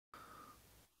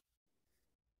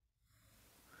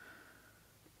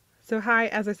So hi,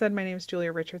 as I said, my name is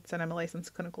Julia Richardson. I'm a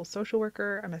licensed clinical social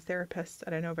worker. I'm a therapist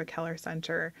at Inova Keller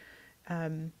Center. I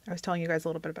was telling you guys a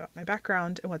little bit about my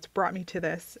background and what's brought me to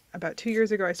this. About 2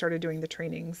 years ago, I started doing the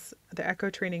trainings, the ECHO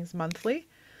trainings monthly,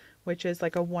 which is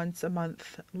like a once a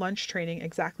month lunch training,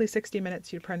 exactly 60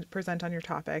 minutes. You present on your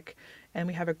topic. And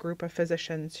we have a group of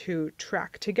physicians who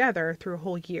track together through a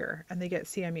whole year, and they get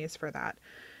CMEs for that.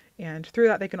 And through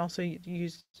that, they can also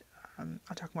use,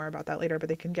 I'll talk more about that later, but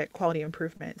they can get quality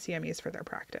improvement CMEs for their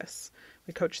practice.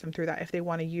 We coach them through that if they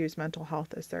want to use mental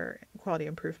health as their quality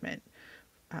improvement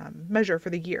measure for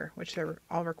the year, which they're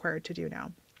all required to do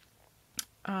now.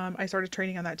 I started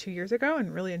training on that 2 years ago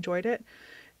and really enjoyed it.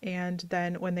 And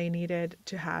then when they needed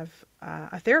to have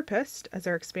a therapist, as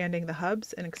they're expanding the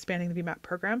hubs and expanding the VMAP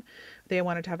program, they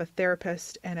wanted to have a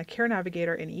therapist and a care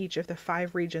navigator in each of the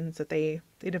 5 regions that they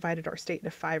divided our state into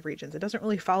 5 regions. It doesn't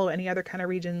really follow any other kind of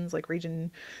regions, like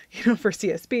region, for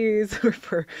CSBs or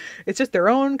for, it's just their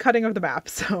own cutting of the map.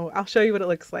 So I'll show you what it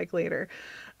looks like later.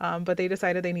 But they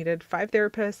decided they needed 5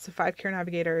 therapists, 5 care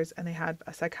navigators, and they had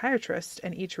a psychiatrist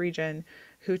in each region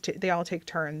who they all take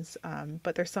turns.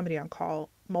 But there's somebody on call,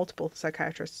 multiple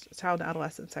psychiatrists, child and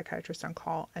adolescent psychiatrists on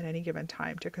call at any given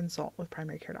time to consult with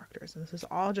primary care doctors. And this is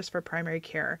all just for primary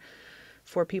care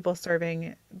for people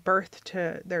serving birth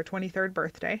to their 23rd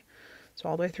birthday. So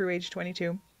all the way through age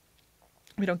 22.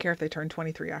 We don't care if they turn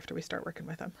 23 after we start working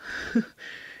with them.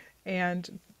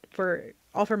 And for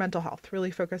mental health,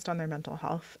 really focused on their mental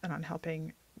health and on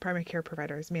helping primary care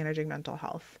providers managing mental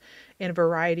health in a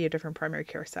variety of different primary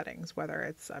care settings, whether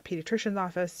it's a pediatrician's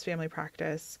office, family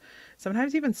practice,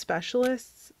 sometimes even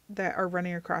specialists that are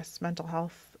running across mental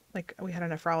health. Like we had a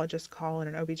nephrologist call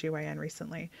and an OBGYN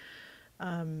recently.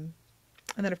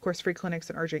 And then, of course, free clinics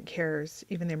and urgent cares,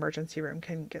 even the emergency room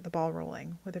can get the ball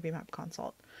rolling with a VMAP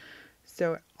consult.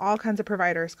 So all kinds of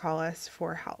providers call us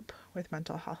for help with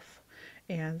mental health.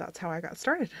 And that's how I got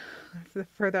started.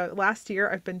 For the last year,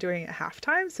 I've been doing it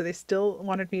half-time. So they still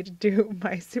wanted me to do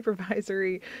my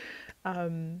supervisory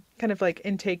kind of like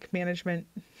intake management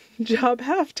job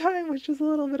half-time, which is a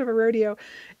little bit of a rodeo.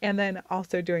 And then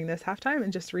also doing this half-time.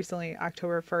 And just recently,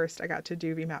 October 1st, I got to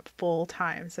do VMAP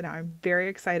full-time. So now I'm very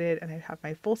excited and I have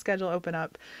my full schedule open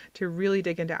up to really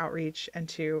dig into outreach and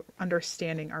to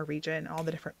understanding our region, all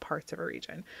the different parts of our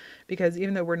region. Because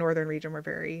even though we're northern region, we're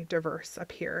very diverse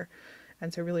up here.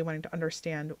 And so really wanting to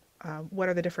understand what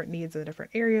are the different needs in the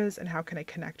different areas and how can I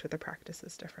connect with the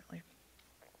practices differently.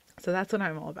 So that's what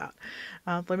I'm all about.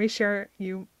 Let me share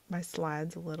you my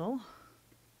slides a little.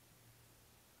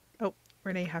 Oh,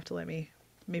 Renee, you have to let me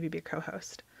maybe be a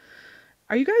co-host.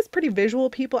 Are you guys pretty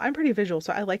visual people? I'm pretty visual,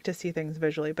 so I like to see things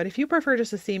visually. But if you prefer just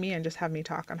to see me and just have me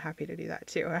talk, I'm happy to do that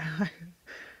too.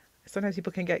 Sometimes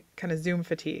people can get kind of Zoom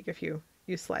fatigue if you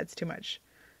use slides too much.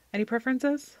 Any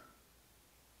preferences?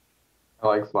 I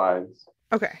like slides.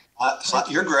 Okay.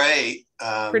 You're great.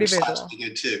 Pretty Your slides visual. will be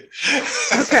good too.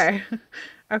 Okay.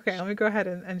 Okay, let me go ahead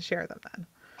and share them then.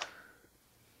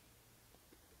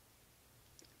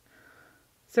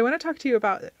 So I want to talk to you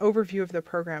about an overview of the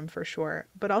program for sure,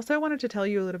 but also I wanted to tell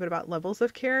you a little bit about levels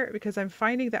of care because I'm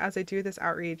finding that as I do this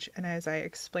outreach and as I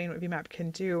explain what VMAP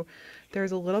can do,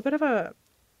 there's a little bit of a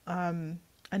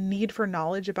need for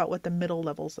knowledge about what the middle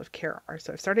levels of care are.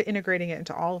 So I've started integrating it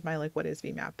into all of my what is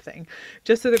VMAP thing,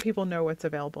 just so that people know what's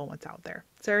available and what's out there.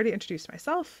 So I already introduced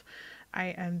myself. I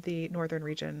am the Northern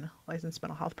Region licensed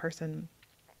mental health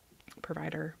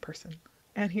provider person.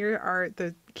 And here are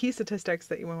the key statistics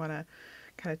that you want to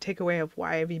kind of take away of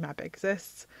why VMAP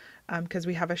exists. Because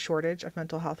we have a shortage of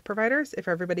mental health providers. If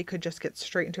everybody could just get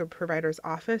straight into a provider's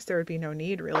office, there would be no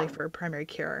need really for primary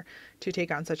care to take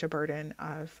on such a burden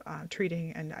of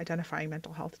treating and identifying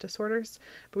mental health disorders.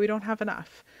 But we don't have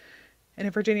enough. And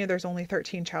in Virginia, there's only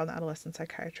 13 child and adolescent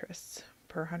psychiatrists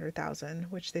per 100,000,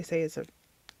 which they say is a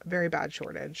very bad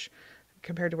shortage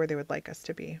compared to where they would like us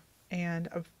to be. And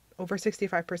over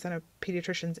 65% of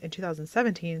pediatricians in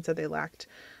 2017 said they lacked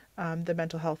the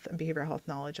mental health and behavioral health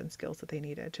knowledge and skills that they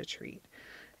needed to treat.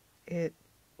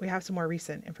 We have some more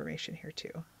recent information here too.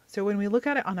 So when we look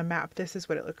at it on a map, this is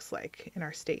what it looks like in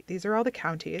our state. These are all the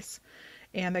counties,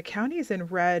 and the counties in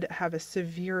red have a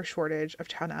severe shortage of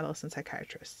child and adolescent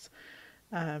psychiatrists.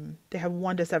 They have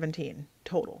 1 to 17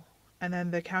 total. And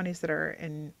then the counties that are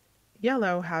in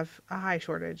yellow have a high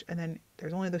shortage, and then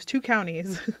there's only those 2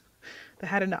 counties that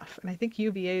had enough. And I think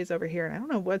UVA is over here, and I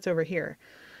don't know what's over here.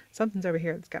 Something's over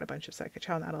here that's got a bunch of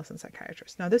child and adolescent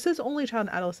psychiatrists. Now, this is only child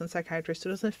and adolescent psychiatrists, so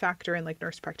it doesn't factor in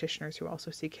nurse practitioners who also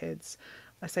see kids,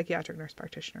 psychiatric nurse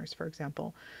practitioners, for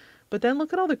example. But then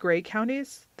look at all the gray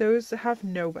counties. Those have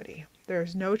nobody.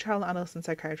 There's no child and adolescent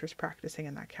psychiatrist practicing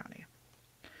in that county.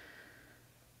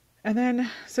 And then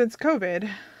since COVID,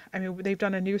 I mean, they've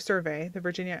done a new survey. The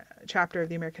Virginia chapter of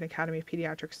the American Academy of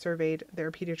Pediatrics surveyed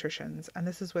their pediatricians, and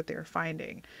this is what they're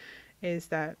finding, is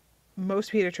that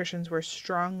most pediatricians were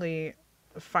strongly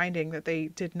finding that they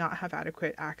did not have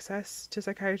adequate access to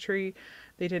psychiatry.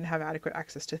 They didn't have adequate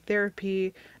access to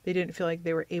therapy. They didn't feel like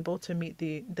they were able to meet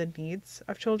the needs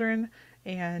of children.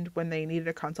 And when they needed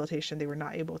a consultation, they were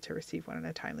not able to receive one in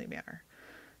a timely manner.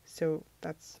 So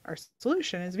that's our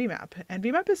solution is VMAP. And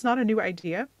VMAP is not a new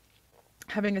idea.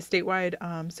 Having a statewide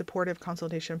supportive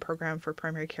consultation program for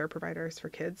primary care providers for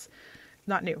kids,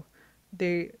 not new.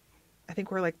 I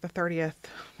think we're like the 30th,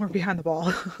 we're behind the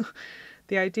ball.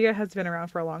 The idea has been around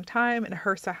for a long time, and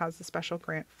HRSA has a special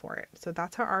grant for it. So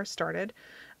that's how ours started.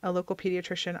 A local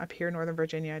pediatrician up here in Northern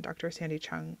Virginia, Dr. Sandy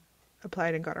Chung,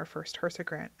 applied and got our first HRSA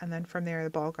grant. And then from there, the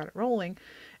ball got it rolling.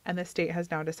 And the state has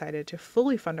now decided to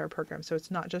fully fund our program. So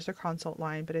it's not just a consult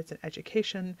line, but it's an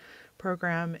education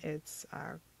program. It's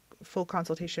full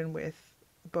consultation with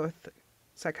both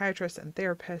psychiatrists and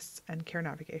therapists and care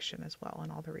navigation as well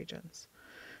in all the regions.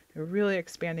 They're really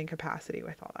expanding capacity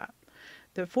with all that.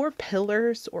 The 4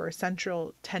 pillars or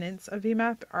central tenets of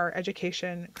VMAP are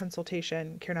education,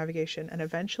 consultation, care navigation, and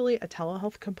eventually a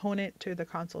telehealth component to the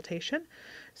consultation.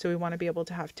 So we want to be able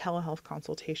to have telehealth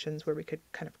consultations where we could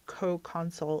kind of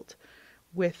co-consult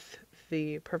with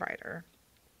the provider.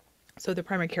 So the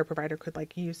primary care provider could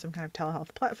like use some kind of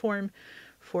telehealth platform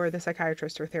for the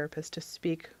psychiatrist or therapist to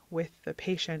speak with the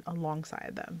patient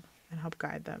alongside them and help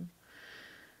guide them.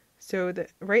 So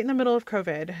right in the middle of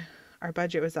COVID, our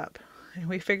budget was up. And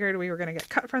we figured we were going to get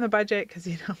cut from the budget because,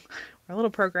 we're a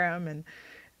little program and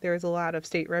there was a lot of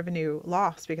state revenue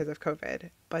loss because of COVID.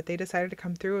 But they decided to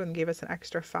come through and gave us an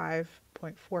extra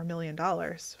 $5.4 million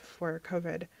for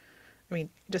COVID. I mean,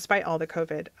 despite all the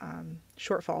COVID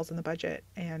shortfalls in the budget.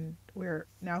 And we're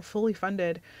now fully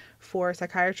funded for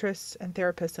psychiatrists and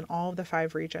therapists in all of the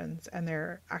 5 regions. And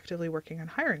they're actively working on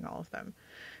hiring all of them.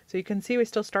 So you can see we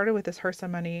still started with this HRSA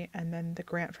money and then the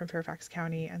grant from Fairfax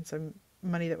County and some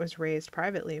money that was raised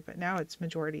privately, but now it's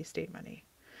majority state money.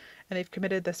 And they've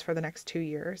committed this for the next 2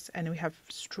 years, and we have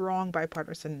strong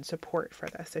bipartisan support for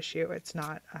this issue. It's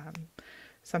not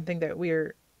something that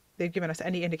they've given us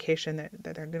any indication that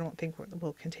they don't think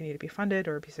will continue to be funded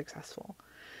or be successful.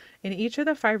 In each of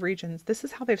the 5 regions, this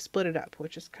is how they've split it up,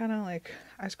 which is kind of like,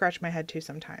 I scratch my head too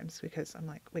sometimes because I'm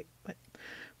like, wait, what?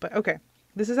 But okay,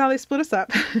 this is how they split us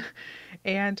up.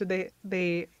 And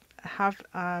they have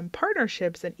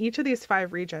partnerships in each of these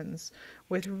 5 regions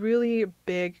with really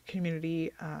big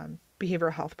community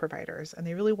behavioral health providers. And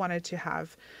they really wanted to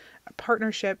have a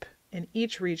partnership in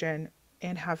each region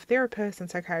and have therapists and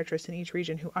psychiatrists in each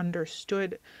region who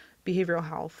understood behavioral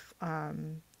health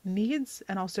needs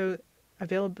and also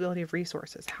availability of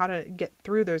resources, how to get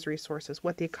through those resources,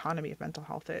 what the economy of mental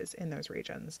health is in those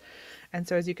regions. And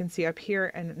so as you can see up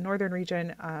here in Northern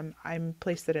region, I'm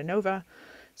placed at Inova.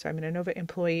 So I'm an Inova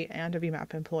employee and a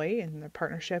VMAP employee in the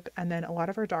partnership. And then a lot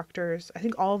of our doctors, I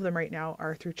think all of them right now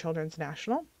are through Children's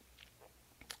National,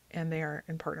 and they are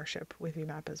in partnership with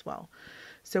VMAP as well.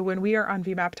 So when we are on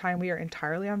VMAP time, we are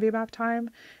entirely on VMAP time.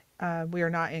 We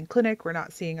are not in clinic. We're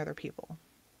not seeing other people.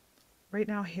 Right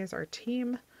now, here's our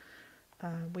team.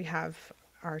 We have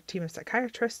our team of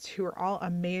psychiatrists who are all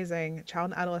amazing child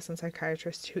and adolescent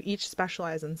psychiatrists who each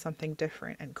specialize in something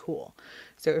different and cool.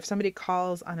 So if somebody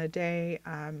calls on a day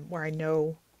where I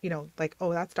know, like,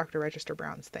 oh, that's Dr. Register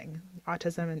Brown's thing,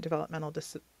 autism and developmental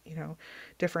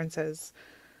differences,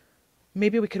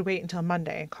 maybe we could wait until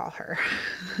Monday and call her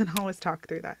and always talk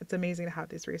through that. It's amazing to have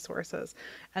these resources.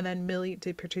 And then Millie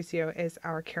DiPatricio is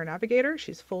our care navigator.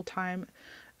 She's full-time,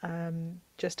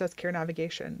 just does care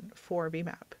navigation for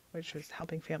VMAP, which is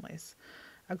helping families.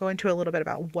 I'll go into a little bit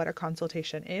about what a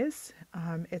consultation is.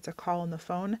 It's a call on the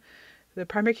phone. The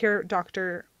primary care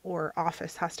doctor or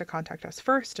office has to contact us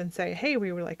first and say, hey,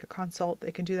 we would like a consult.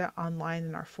 They can do that online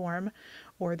in our form,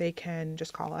 or they can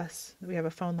just call us. We have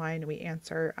a phone line and we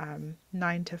answer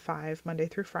 9 to 5, Monday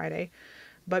through Friday.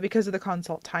 But because of the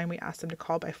consult time, we ask them to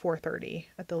call by 4:30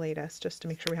 at the latest, just to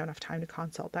make sure we have enough time to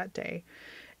consult that day.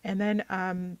 And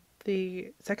then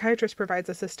the psychiatrist provides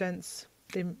assistance.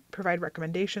 They provide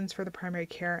recommendations for the primary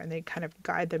care, and they kind of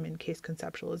guide them in case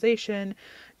conceptualization,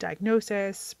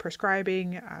 diagnosis,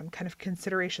 prescribing, kind of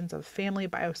considerations of family,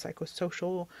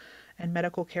 biopsychosocial, and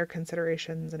medical care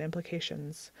considerations and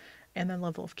implications, and then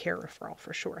level of care referral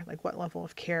for sure. Like what level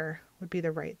of care would be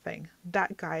the right thing.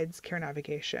 That guides care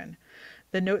navigation.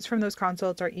 The notes from those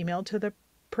consults are emailed to the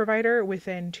provider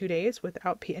within 2 days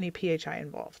without any PHI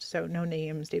involved. So no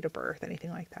names, date of birth,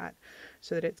 anything like that,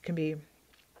 so that it can be a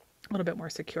little bit more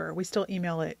secure. We still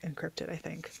email it encrypted, I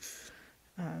think.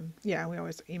 Yeah, we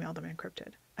always email them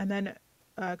encrypted. And then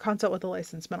consult with a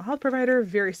licensed mental health provider,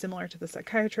 very similar to the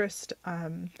psychiatrist.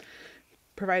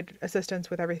 Provide assistance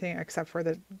with everything except for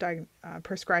the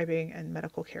prescribing and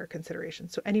medical care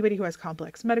considerations. So anybody who has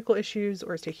complex medical issues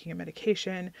or is taking a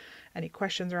medication, any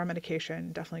questions around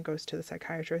medication, definitely goes to the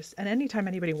psychiatrist. And anytime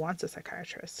anybody wants a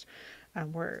psychiatrist,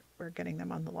 we're getting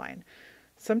them on the line.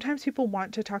 Sometimes people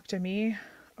want to talk to me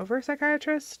over a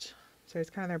psychiatrist, so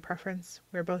it's kind of their preference.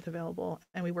 We're both available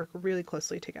and we work really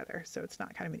closely together, so it's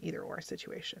not kind of an either or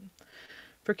situation.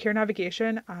 For care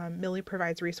navigation, Millie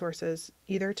provides resources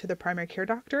either to the primary care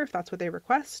doctor, if that's what they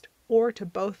request, or to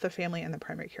both the family and the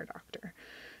primary care doctor.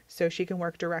 So she can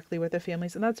work directly with the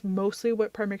families, and that's mostly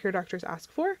what primary care doctors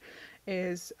ask for,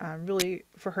 is really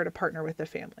for her to partner with the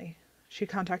family. She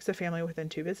contacts the family within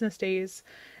 2 business days,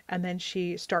 and then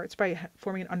she starts by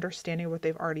forming an understanding of what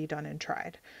they've already done and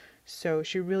tried. So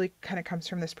she really kind of comes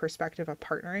from this perspective of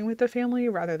partnering with the family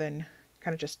rather than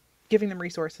kind of just giving them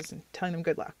resources and telling them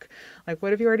good luck. Like,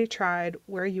 what have you already tried?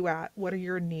 Where are you at? What are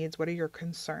your needs? What are your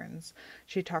concerns?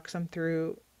 She talks them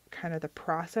through kind of the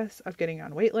process of getting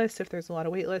on wait lists, if there's a lot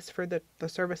of wait lists for the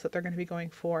service that they're going to be going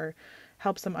for,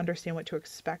 helps them understand what to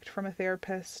expect from a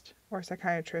therapist or a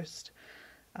psychiatrist,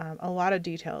 a lot of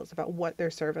details about what their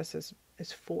service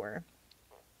is for.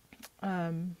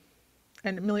 And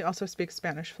Millie also speaks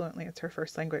Spanish fluently. It's her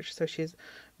first language, so she's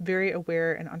very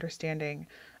aware and understanding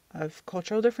of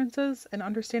cultural differences in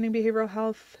understanding behavioral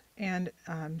health and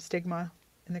stigma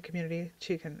in the community.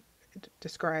 She can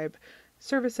describe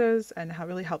services and how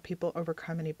really help people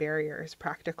overcome any barriers,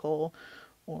 practical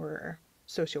or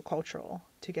sociocultural,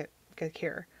 to get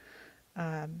care.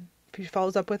 She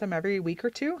follows up with them every week or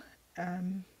two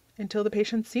until the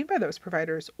patient's seen by those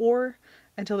providers or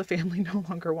until the family no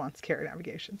longer wants care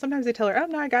navigation. Sometimes they tell her, oh,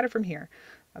 no, I got it from here.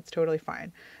 That's totally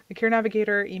fine. The care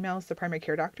navigator emails the primary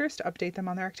care doctors to update them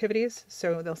on their activities.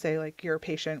 So they'll say, like, your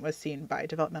patient was seen by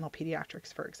developmental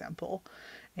pediatrics, for example,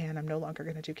 and I'm no longer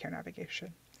going to do care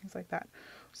navigation, things like that.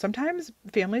 Sometimes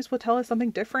families will tell us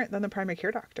something different than the primary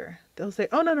care doctor. They'll say,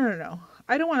 oh, no.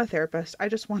 I don't want a therapist. I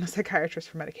just want a psychiatrist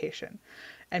for medication.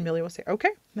 And Millie will say,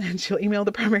 okay. And she'll email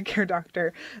the primary care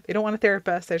doctor. They don't want a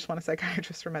therapist. They just want a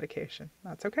psychiatrist for medication.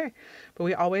 That's okay. But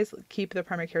we always keep the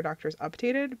primary care doctors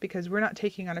updated because we're not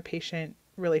taking on a patient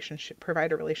relationship,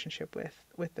 provider relationship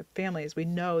with the families. We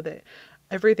know that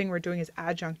everything we're doing is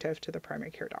adjunctive to the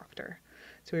primary care doctor.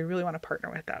 So we really want to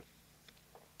partner with that.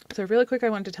 So really quick, I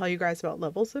wanted to tell you guys about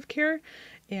levels of care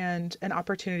and an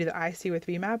opportunity that I see with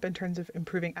VMAP in terms of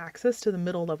improving access to the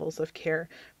middle levels of care,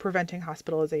 preventing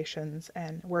hospitalizations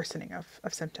and worsening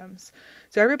of symptoms.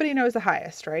 So everybody knows the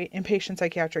highest, right? Inpatient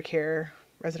psychiatric care,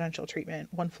 residential treatment,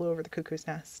 one flew over the cuckoo's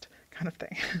nest kind of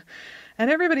thing. And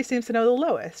everybody seems to know the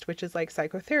lowest, which is like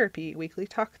psychotherapy, weekly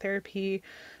talk therapy,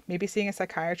 maybe seeing a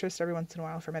psychiatrist every once in a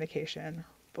while for medication.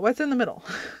 But what's in the middle?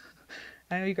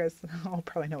 I know you guys all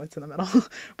probably know what's in the middle,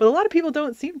 but a lot of people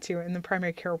don't seem to in the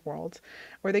primary care world,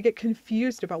 or they get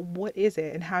confused about what is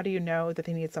it and how do you know that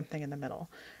they need something in the middle.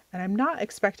 And I'm not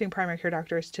expecting primary care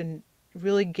doctors to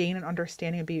really gain an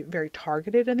understanding and be very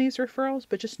targeted in these referrals,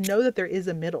 but just know that there is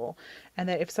a middle, and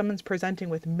that if someone's presenting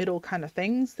with middle kind of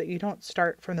things, that you don't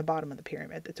start from the bottom of the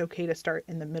pyramid. It's okay to start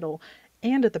in the middle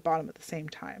and at the bottom at the same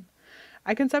time.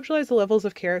 I conceptualize the levels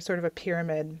of care as sort of a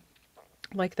pyramid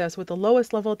like this, with the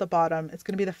lowest level at the bottom. It's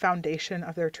going to be the foundation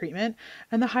of their treatment,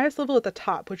 and the highest level at the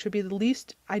top, which would be the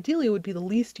least, ideally would be the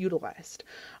least utilized.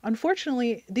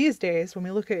 Unfortunately, these days, when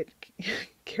we look at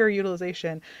care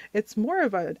utilization, it's more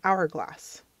of an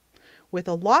hourglass with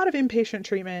a lot of inpatient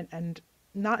treatment and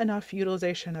not enough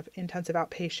utilization of intensive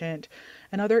outpatient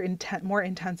and other more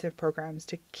intensive programs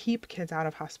to keep kids out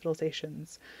of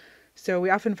hospitalizations. So we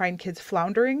often find kids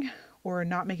floundering or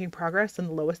not making progress in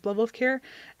the lowest level of care,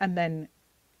 and then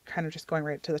kind of just going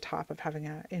right to the top of having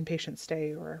an inpatient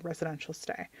stay or a residential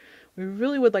stay. We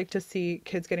really would like to see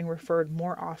kids getting referred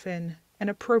more often and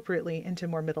appropriately into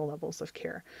more middle levels of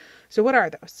care. So what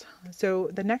are those? So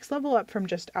the next level up from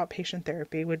just outpatient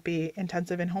therapy would be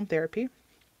intensive in-home therapy,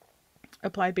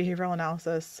 applied behavioral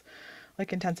analysis,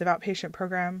 like intensive outpatient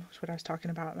program, which is what I was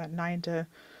talking about 9 to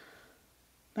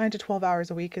 12 hours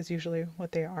a week is usually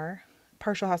what they are.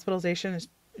 Partial hospitalization is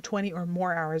 20 or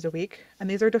more hours a week. And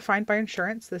these are defined by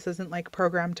insurance. This isn't like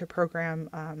program to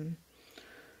program.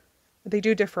 They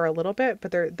do differ a little bit,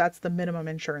 but that's the minimum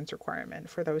insurance requirement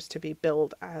for those to be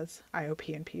billed as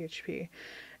IOP and PHP.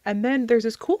 And then there's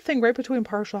this cool thing right between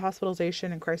partial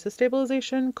hospitalization and crisis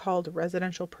stabilization called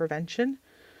residential prevention,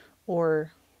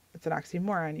 or it's an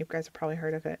oxymoron. You guys have probably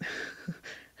heard of it.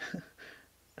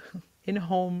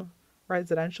 In-home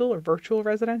residential or virtual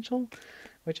residential,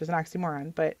 which is an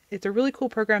oxymoron, but it's a really cool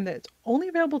program that's only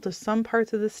available to some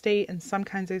parts of the state and some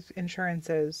kinds of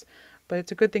insurances, but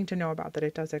it's a good thing to know about that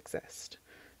it does exist.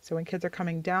 So when kids are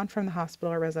coming down from the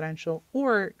hospital or residential,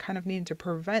 or kind of needing to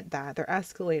prevent that, they're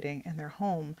escalating in their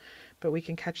home, but we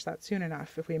can catch that soon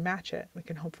enough. If we match it, we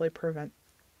can hopefully prevent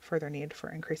further need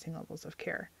for increasing levels of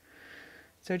care.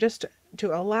 So just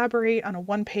to elaborate on a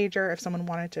one-pager, if someone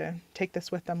wanted to take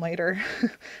this with them later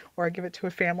or give it to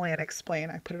a family and explain,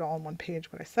 I put it all on one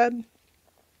page what I said.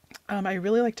 I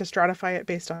really like to stratify it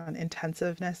based on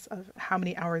intensiveness of how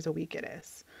many hours a week it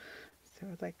is. So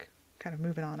it's like kind of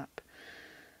moving on up.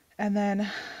 And then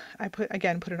I put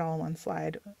it all on one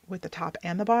slide with the top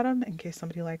and the bottom in case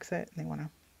somebody likes it and they want to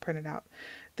print it out.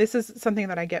 This is something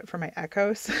that I get from my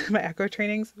echoes, my echo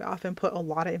trainings. I often put a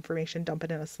lot of information, dump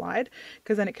it in a slide,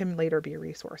 because then it can later be a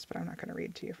resource, but I'm not going to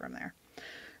read to you from there.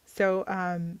 So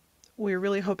we're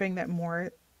really hoping that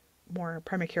more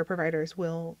primary care providers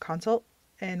will consult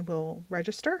and will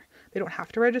register. They don't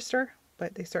have to register,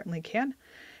 but they certainly can.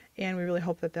 And we really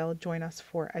hope that they'll join us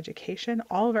for education.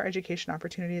 All of our education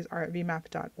opportunities are at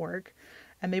vmap.org,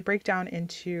 and they break down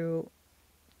into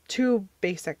two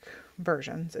basic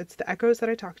versions. It's the echoes that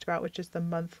I talked about, which is the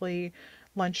monthly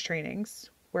lunch trainings,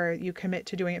 where you commit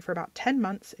to doing it for about 10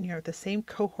 months and you're with the same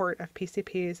cohort of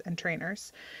PCPs and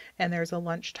trainers. And there's a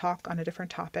lunch talk on a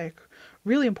different topic,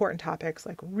 really important topics,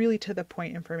 like really to the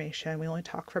point information. We only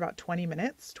talk for about 20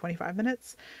 minutes, 25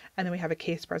 minutes. And then we have a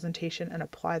case presentation and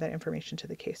apply that information to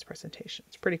the case presentation.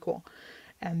 It's pretty cool.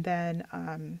 And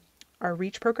then our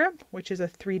REACH program, which is a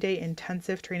 3-day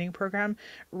intensive training program.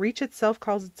 REACH itself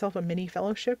calls itself a mini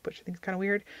fellowship, which I think is kind of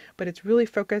weird, but it's really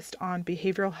focused on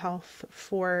behavioral health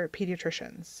for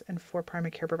pediatricians and for primary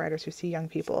care providers who see young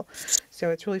people. So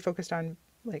it's really focused on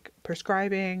like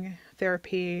prescribing,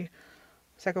 therapy,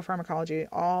 psychopharmacology,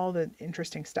 all the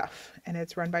interesting stuff. And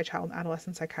it's run by child and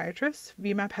adolescent psychiatrists.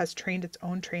 VMAP has trained its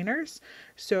own trainers.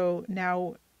 So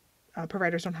now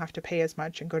providers don't have to pay as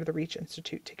much and go to the REACH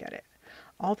Institute to get it.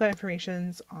 All that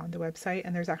information's on the website,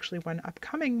 and there's actually one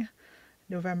upcoming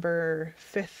November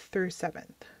 5th through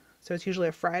 7th. So it's usually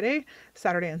a Friday,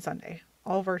 Saturday, and Sunday,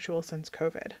 all virtual since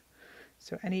COVID.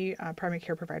 So any primary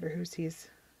care provider who sees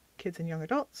kids and young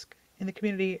adults in the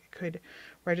community could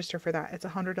register for that. It's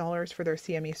 $100 for their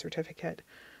CME certificate,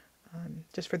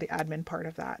 just for the admin part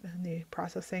of that and the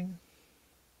processing.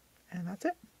 And that's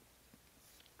it.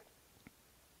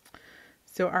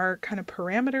 So our kind of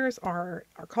parameters are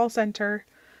our call center.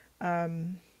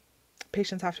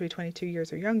 Patients have to be 22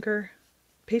 years or younger.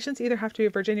 Patients either have to be a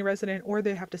Virginia resident or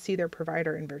they have to see their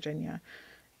provider in Virginia,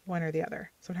 one or the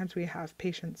other. Sometimes we have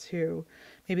patients who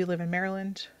maybe live in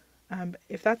Maryland.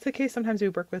 If that's the case, sometimes we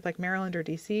work with like Maryland or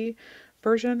DC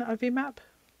version of VMAP,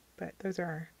 but those are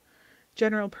our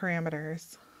general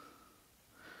parameters.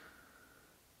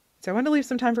 So I want to leave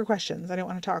some time for questions. I don't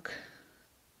want to talk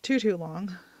too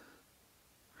long.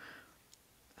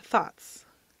 Thoughts,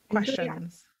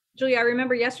 questions? Julia, I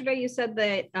remember yesterday you said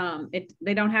that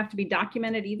they don't have to be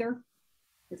documented either.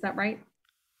 Is that right?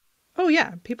 Oh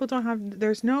yeah, people don't have,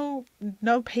 there's no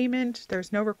payment,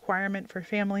 there's no requirement for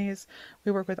families.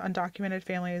 We work with undocumented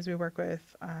families. We work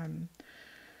with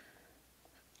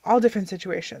all different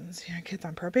situations, kids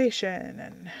on probation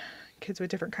and kids with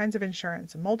different kinds of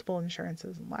insurance and multiple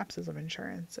insurances and lapses of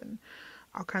insurance and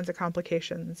all kinds of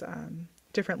complications,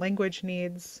 different language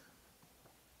needs,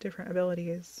 different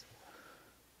abilities.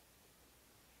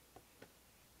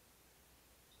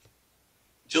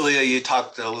 Julia, you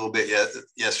talked a little bit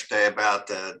yesterday about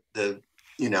the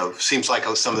seems like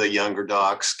some of the younger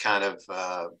docs kind of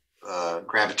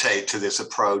gravitate to this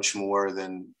approach more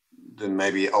than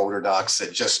maybe older docs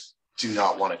that just do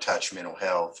not want to touch mental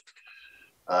health.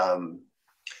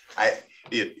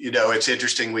 It's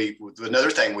interesting.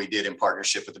 Another thing we did in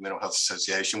partnership with the Mental Health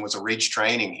Association was a REACH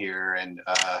training here, and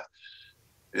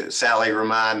Sally,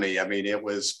 remind me. I mean, it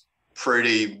was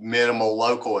pretty minimal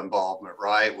local involvement,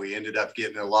 right? We ended up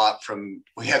getting a lot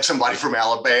we had somebody from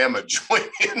Alabama join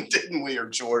in, didn't we, or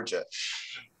Georgia?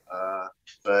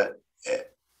 But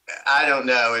I don't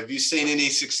know. Have you seen any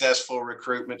successful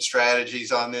recruitment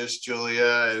strategies on this,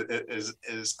 Julia?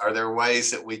 Are there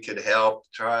ways that we could help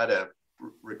try to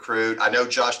recruit? I know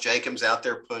Josh Jacobs out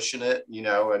there pushing it,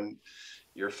 and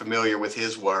you're familiar with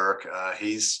his work.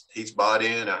 He's bought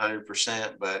in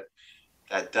 100%, but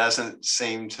that doesn't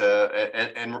seem to,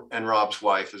 and Rob's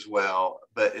wife as well,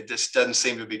 but it just doesn't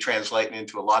seem to be translating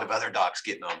into a lot of other docs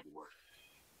getting on board.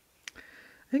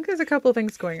 I think there's a couple of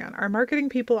things going on. Our marketing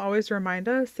people always remind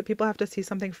us that people have to see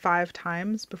something 5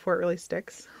 times before it really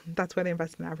sticks. That's why they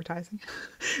invest in advertising.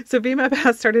 So VMAP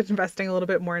has started investing a little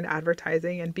bit more in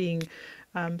advertising and being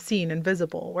seen and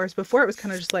visible. Whereas before it was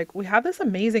kind of just like, we have this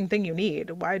amazing thing you need.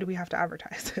 Why do we have to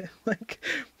advertise it? Like,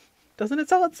 doesn't it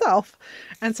sell itself?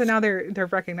 And so now they're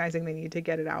recognizing they need to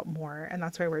get it out more. And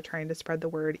that's why we're trying to spread the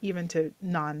word even to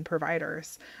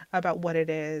non-providers about what it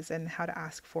is and how to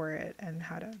ask for it and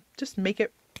how to just make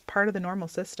it part of the normal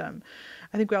system.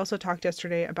 I think we also talked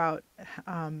yesterday about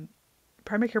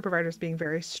primary care providers being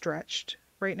very stretched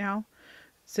right now.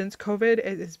 Since COVID,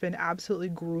 it has been absolutely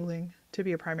grueling to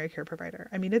be a primary care provider.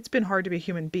 I mean, it's been hard to be a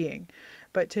human being,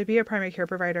 but to be a primary care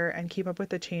provider and keep up with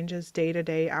the changes day to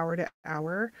day, hour to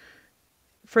hour,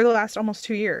 for the last almost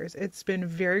 2 years, it's been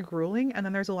very grueling. And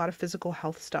then there's a lot of physical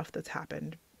health stuff that's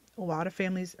happened. A lot of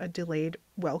families delayed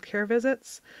well care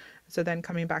visits. So then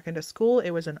coming back into school,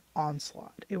 it was an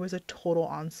onslaught. It was a total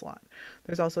onslaught.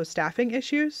 There's also staffing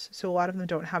issues. So a lot of them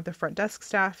don't have the front desk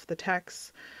staff, the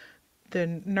techs,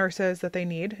 the nurses that they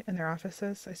need in their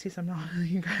offices. I see some of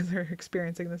you guys are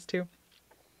experiencing this too.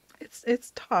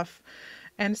 It's tough.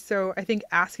 And so I think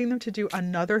asking them to do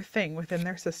another thing within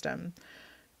their system,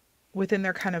 within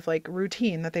their kind of like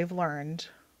routine that they've learned,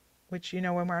 which, when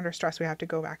we're under stress, we have to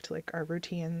go back to like our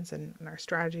routines and our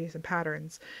strategies and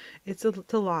patterns. It's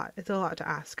a lot. It's a lot to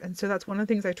ask. And so that's one of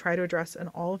the things I try to address in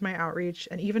all of my outreach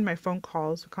and even my phone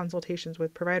calls, consultations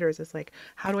with providers is like,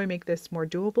 how do I make this more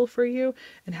doable for you?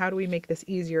 And how do we make this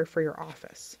easier for your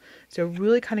office? So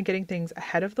really kind of getting things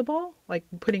ahead of the ball, like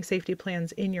putting safety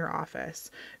plans in your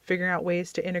office, figuring out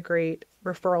ways to integrate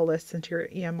referral lists into your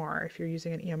EMR if you're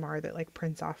using an EMR that like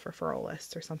prints off referral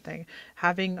lists or something,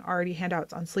 having already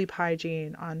handouts on sleep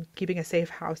hygiene, on keeping a safe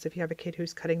house if you have a kid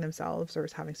who's cutting themselves or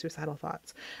is having suicidal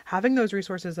thoughts, having those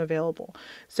resources available.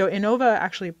 So Innova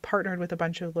actually partnered with a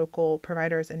bunch of local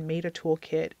providers and made a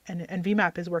toolkit, and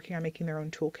VMAP is working on making their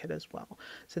own toolkit as well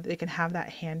so that they can have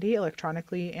that handy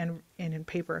electronically and in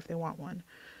paper if they want one,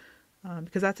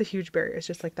 because that's a huge barrier. It's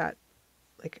just like that,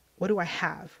 like, what do I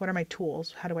have? What are my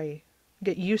tools? How do I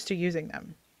get used to using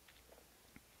them?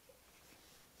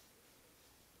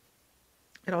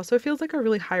 It also feels like a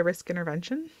really high risk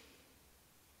intervention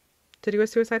to do a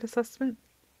suicide assessment.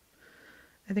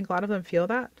 I think a lot of them feel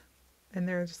that and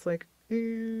they're just like, I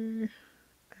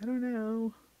don't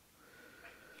know.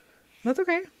 That's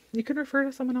okay. You can refer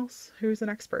to someone else who's an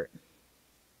expert.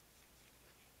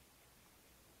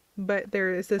 But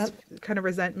there is this kind of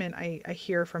resentment I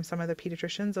hear from some of the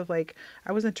pediatricians of like,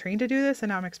 I wasn't trained to do this and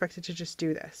now I'm expected to just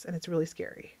do this. And it's really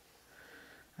scary.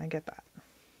 I get that.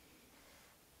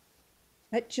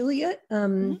 Julia,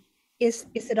 is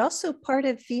it also part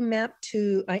of VMAP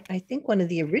to, I think one of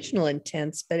the original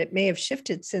intents, but it may have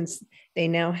shifted since they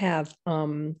now have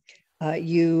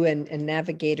you and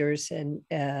navigators and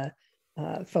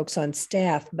folks on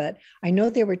staff, but I know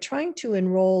they were trying to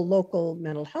enroll local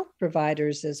mental health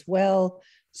providers as well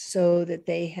so that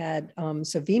they had,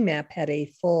 so VMAP had a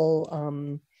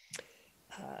full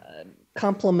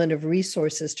complement of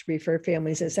resources to refer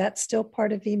families. Is that still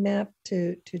part of VMAP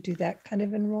to do that kind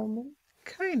of enrollment?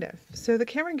 Kind of. So the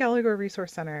Cameron Gallagher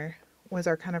Resource Center was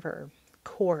our kind of our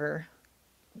core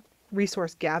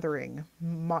resource gathering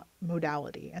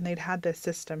modality. And they'd had this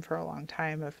system for a long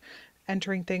time of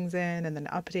entering things in and then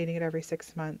updating it every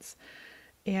 6 months.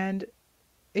 And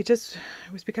it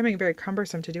was becoming very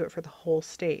cumbersome to do it for the whole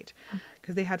state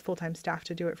because they had full-time staff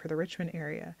to do it for the Richmond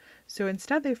area. So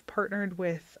instead they've partnered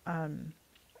with,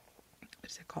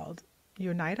 what's it called?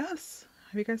 Unite Us.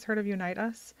 Have you guys heard of Unite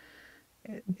Us?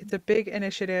 It's a big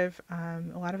initiative, a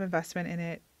lot of investment in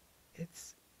it.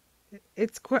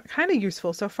 It's kind of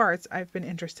useful so far. I've been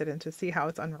interested in to see how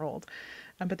it's unrolled,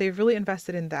 but they've really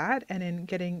invested in that and in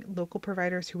getting local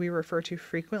providers who we refer to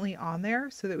frequently on there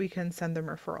so that we can send them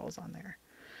referrals on there.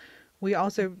 We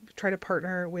also try to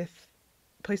partner with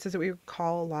places that we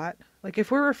call a lot. Like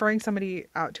if we're referring somebody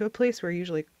out to a place, we're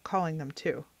usually calling them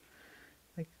too.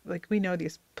 Like we know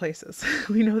these places.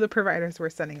 We know the providers we're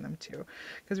sending them to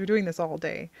because we're doing this all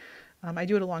day. I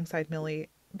do it alongside Millie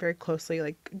very closely,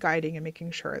 like guiding and making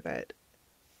sure that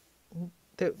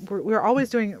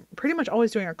we're pretty much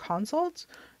always doing a consult,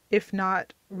 if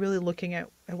not really looking at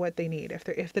what they need.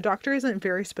 If the doctor isn't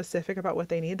very specific about what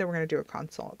they need, then we're going to do a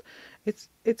consult. It's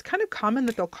kind of common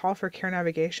that they'll call for care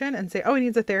navigation and say, oh, he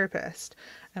needs a therapist.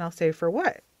 And I'll say, for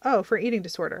what? Oh, for eating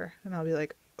disorder. And I'll be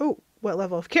like, oh, what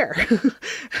level of care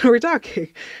we're talking?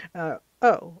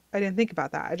 Oh, I didn't think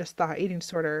about that. I just thought eating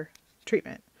disorder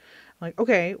treatment. I'm like,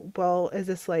 okay, well, is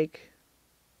this like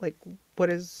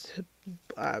what is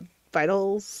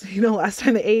vitals, last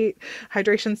time they ate,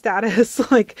 hydration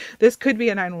status. Like this could be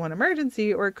a 911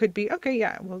 emergency, or it could be, okay,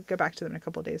 yeah, we'll get back to them in a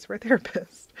couple of days for a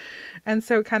therapist. And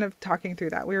so kind of talking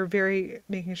through that, we were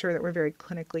making sure that we're very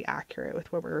clinically accurate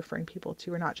with what we're referring people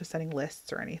to. We're not just sending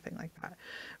lists or anything like that.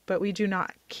 But we do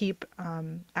not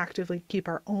actively keep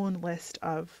our own list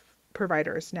of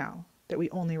providers now that we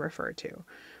only refer to.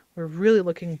 We're really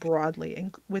looking broadly.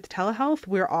 And with telehealth,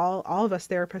 we're all of us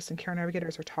therapists and care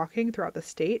navigators are talking throughout the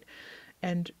state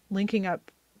and linking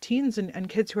up teens and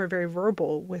kids who are very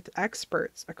verbal with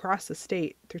experts across the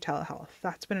state through telehealth.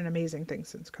 That's been an amazing thing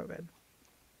since COVID.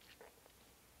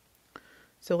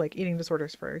 So like eating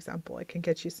disorders, for example, I can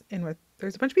get you in with,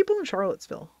 there's a bunch of people in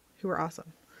Charlottesville who are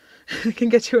awesome. I can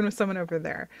get you in with someone over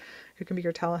there who can be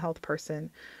your telehealth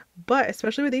person. But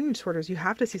especially with eating disorders, you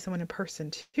have to see someone in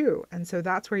person too. And so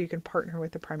that's where you can partner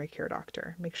with the primary care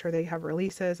doctor. Make sure they have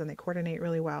releases and they coordinate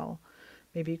really well.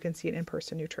 Maybe you can see an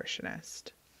in-person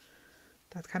nutritionist.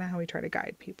 That's kind of how we try to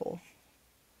guide people.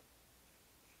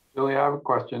 Julia, I have a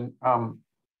question.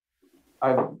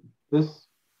 This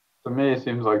to me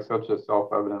seems like such a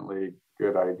self-evidently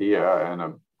good idea and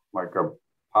a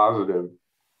positive.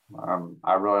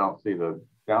 I really don't see the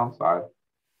downside.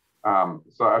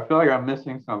 So I feel like I'm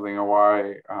missing something of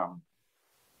why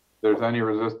there's any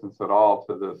resistance at all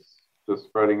to this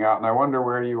spreading out. And I wonder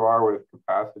where you are with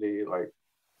capacity. Like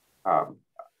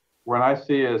when I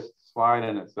see a slide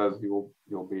and it says you'll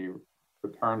be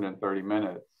returned in 30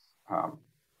 minutes,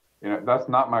 that's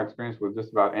not my experience with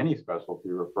just about any specialty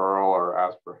referral or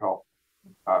ask for help.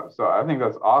 So I think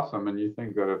that's awesome. And you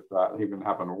think that if that even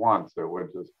happened once, it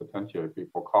would just potentiate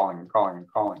people calling and calling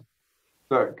and calling.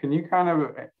 So can you kind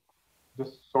of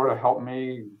just sort of help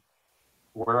me?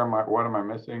 What am I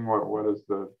missing?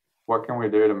 What can we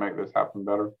do to make this happen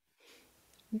better?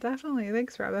 Definitely.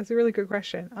 Thanks, Rob. That's a really good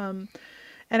question.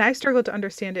 And I struggled to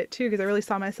understand it too, because I really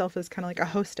saw myself as kind of like a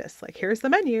hostess. Like, here's the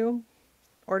menu,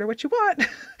 order what you want.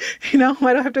 I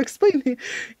don't have to explain.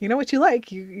 You know what you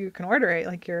like, you can order it.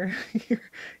 Like you're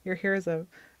here as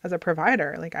a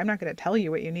provider. Like I'm not going to tell you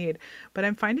what you need. But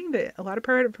I'm finding that a lot of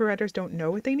providers don't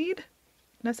know what they need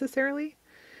necessarily.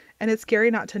 And it's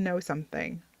scary not to know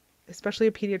something, especially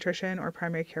a pediatrician or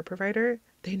primary care provider.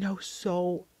 They know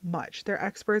so much. They're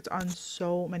experts on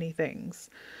so many things.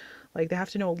 Like they have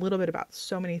to know a little bit about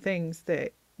so many things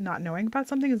that not knowing about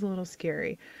something is a little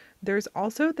scary. There's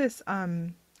also this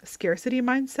scarcity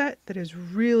mindset that is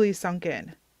really sunk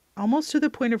in, almost to the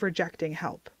point of rejecting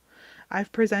help.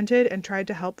 I've presented and tried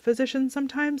to help physicians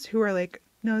sometimes who are like,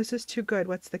 no, this is too good.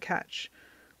 What's the catch?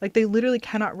 Like they literally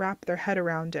cannot wrap their head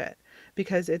around it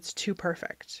because it's too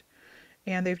perfect.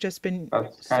 And they've just been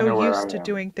so used to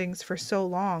doing things for so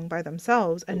long by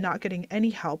themselves and not getting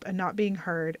any help and not being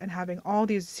heard and having all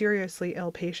these seriously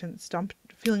ill patients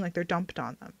feeling like they're dumped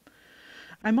on them.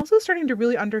 I'm also starting to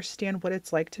really understand what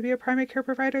it's like to be a primary care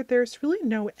provider. There's really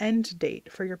no end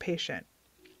date for your patient.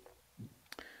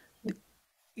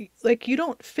 Like you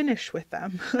don't finish with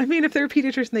them. I mean, if they're a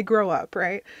pediatrician, they grow up,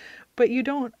 right? But you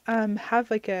don't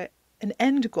have like an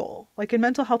end goal. Like in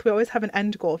mental health, we always have an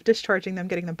end goal of discharging them,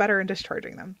 getting them better and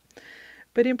discharging them.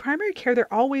 But in primary care,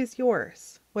 they're always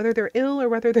yours. Whether they're ill or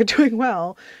whether they're doing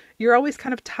well, you're always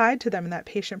kind of tied to them in that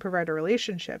patient-provider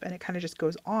relationship, and it kind of just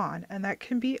goes on. And that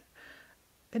can be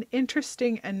an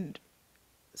interesting and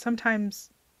sometimes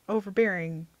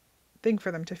overbearing thing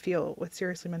for them to feel with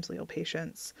seriously mentally ill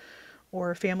patients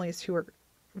or families who are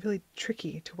really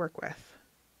tricky to work with,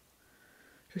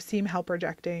 who seem help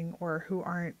rejecting or who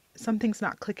aren't, something's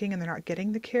not clicking and they're not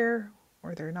getting the care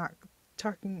or they're not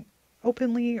talking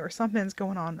openly or something's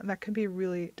going on. And that can be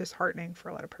really disheartening for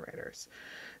a lot of providers.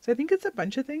 So I think it's a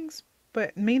bunch of things,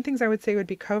 but main things I would say would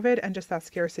be COVID and just that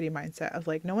scarcity mindset of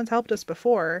like, no one's helped us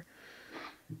before.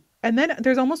 And then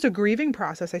there's almost a grieving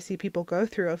process I see people go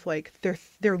through of like,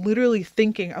 they're literally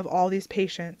thinking of all these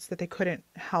patients that they couldn't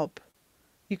help.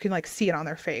 You can like see it on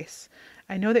their face.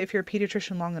 I know that if you're a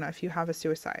pediatrician long enough, you have a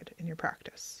suicide in your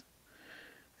practice.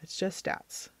 It's just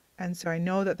stats. And so I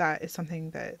know that that is something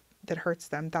that hurts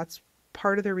them. That's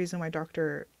part of the reason why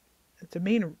the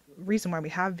main reason why we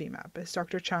have VMAP is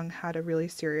Dr. Chung had a really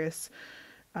serious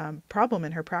problem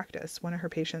in her practice. One of her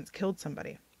patients killed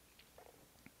somebody.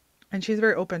 And she's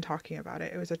very open talking about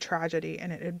it. It was a tragedy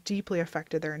and it deeply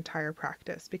affected their entire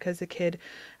practice because the kid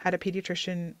had a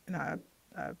pediatrician, a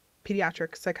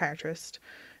pediatric psychiatrist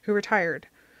who retired.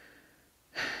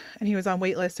 And he was on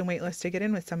wait list to get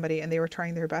in with somebody, and they were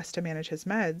trying their best to manage his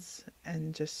meds,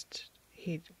 and just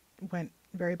he went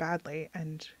very badly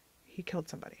and he killed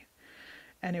somebody.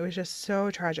 And it was just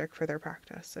so tragic for their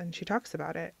practice. And she talks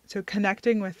about it. So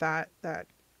connecting with that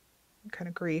kind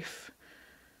of grief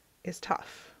is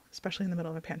tough especially in the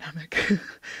middle of a pandemic.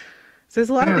 So there's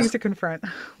a lot of things to confront.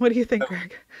 What do you think,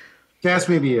 Greg? Can I ask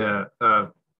maybe a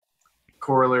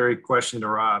corollary question to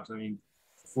Rob's? I mean,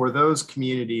 for those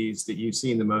communities that you've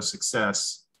seen the most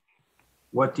success,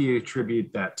 what do you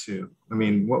attribute that to? I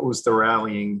mean, what was the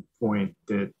rallying point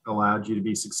that allowed you to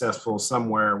be successful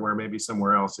somewhere where maybe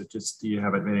somewhere else it just you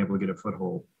haven't been able to get a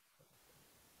foothold?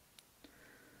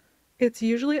 It's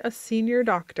usually a senior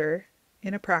doctor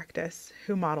in a practice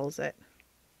who models it,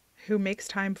 who makes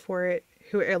time for it,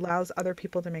 who allows other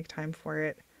people to make time for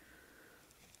it,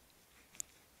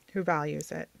 who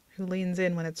values it, who leans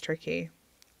in when it's tricky.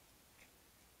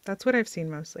 That's what I've seen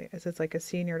mostly, is it's like a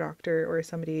senior doctor or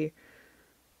somebody,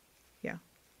 yeah,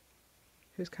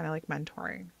 who's kind of like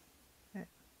mentoring it.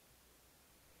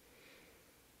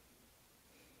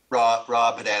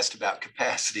 Rob had asked about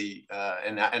capacity,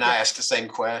 and I asked the same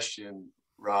question,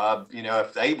 Rob. You know,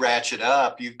 if they ratchet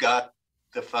up, you've got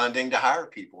the funding to hire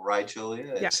people, right,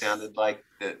 Julia? It sounded like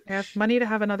that. I have money to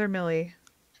have another Millie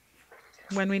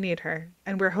when we need her.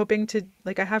 And we're hoping to,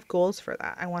 like, I have goals for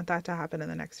that. I want that to happen in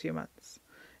the next few months.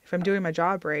 If I'm doing my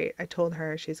job right, I told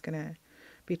her she's going to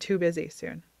be too busy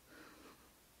soon.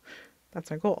 That's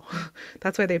my goal.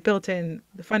 That's why they built in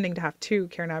the funding to have 2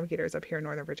 care navigators up here in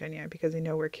Northern Virginia, because they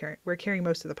know we're carrying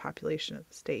most of the population of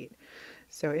the state.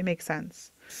 So it makes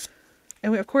sense.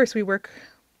 And of course we work,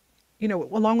 you know,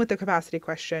 along with the capacity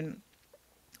question.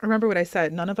 Remember what I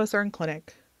said, none of us are in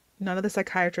clinic. None of the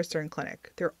psychiatrists are in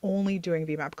clinic. They're only doing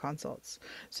VMAP consults.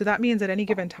 So that means at any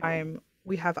given time,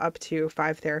 we have up to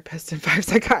 5 therapists and 5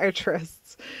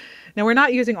 psychiatrists. Now, we're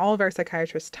not using all of our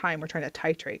psychiatrists' time. We're trying to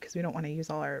titrate because we don't want to use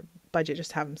all our budget just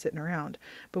to have them sitting around.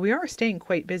 But we are staying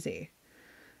quite busy.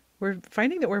 We're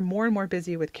finding that we're more and more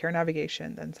busy with care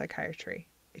navigation than psychiatry.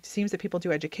 It seems that people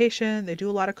do education, they do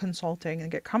a lot of consulting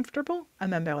and get comfortable.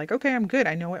 And then they're like, okay, I'm good.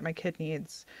 I know what my kid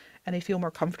needs. And they feel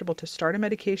more comfortable to start a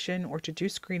medication or to do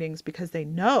screenings because they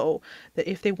know that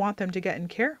if they want them to get in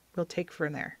care, we'll take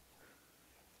from there.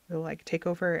 We'll like take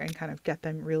over and kind of get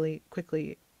them really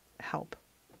quickly help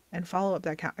and follow up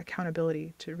that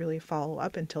accountability to really follow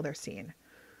up until they're seen,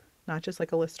 not just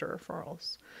like a list of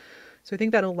referrals. So I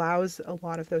think that allows a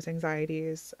lot of those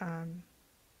anxieties and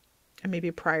maybe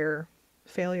prior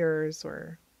failures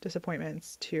or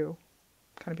disappointments to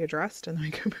kind of be addressed, and then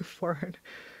we can move forward.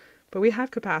 But we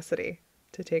have capacity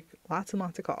to take lots and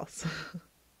lots of calls.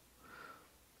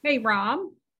 Hey, Rob,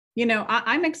 you know,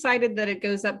 I'm excited that it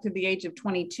goes up to the age of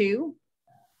 22.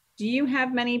 Do you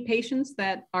have many patients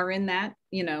that are in that,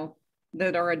 you know,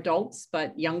 that are adults,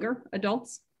 but younger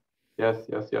adults? Yes.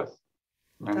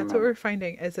 That's what we're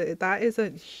finding, is that is a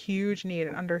huge need,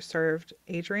 an underserved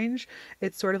age range.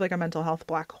 It's sort of like a mental health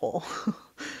black hole.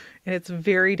 And it's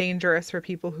very dangerous for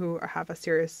people who have a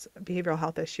serious behavioral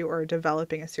health issue or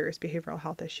developing a serious behavioral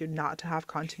health issue not to have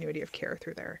continuity of care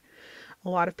through there. A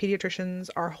lot of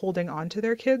pediatricians are holding on to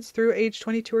their kids through age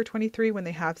 22 or 23 when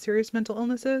they have serious mental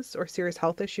illnesses or serious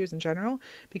health issues in general,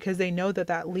 because they know that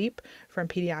that leap from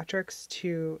pediatrics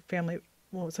to family,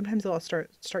 well, sometimes they'll start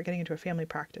getting into a family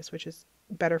practice, which is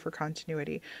better for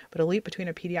continuity, but a leap between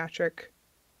a pediatric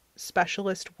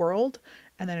specialist world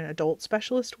and then an adult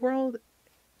specialist world,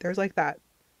 there's like that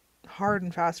hard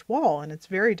and fast wall, and it's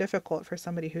very difficult for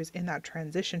somebody who's in that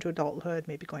transition to adulthood,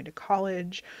 maybe going to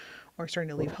college or starting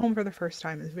to leave home for the first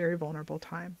time. Is a very vulnerable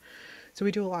time. So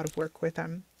we do a lot of work with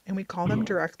them, and we call them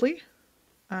directly.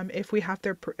 If we have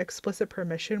their explicit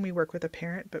permission, we work with a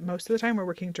parent, but most of the time we're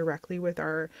working directly with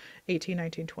our 18,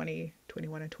 19, 20,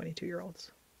 21, and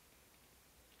 22-year-olds.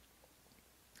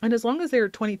 And as long as they're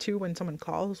 22 when someone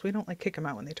calls, we don't like kick them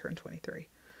out when they turn 23.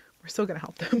 We're still going to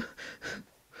help them.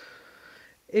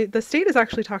 The state is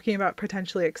actually talking about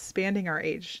potentially expanding our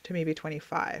age to maybe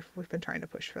 25. We've been trying to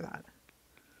push for that.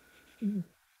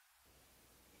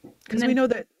 Because we know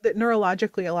that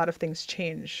neurologically a lot of things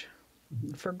change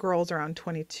for girls around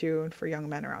 22 and for young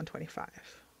men around 25.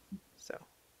 So,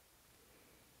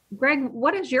 Greg,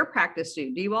 what does your practice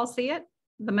do? Do you all see it?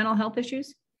 The mental health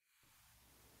issues?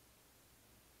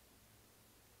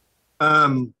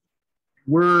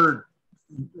 We're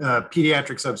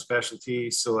pediatric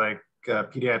subspecialty, so like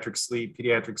pediatric sleep,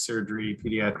 pediatric surgery,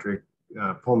 pediatric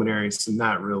pulmonary. So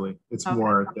not really. It's okay.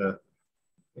 More the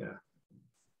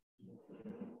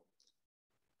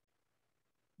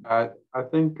I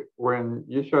think when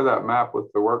you show that map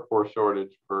with the workforce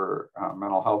shortage for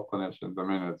mental health clinicians, I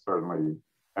mean, it certainly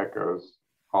echoes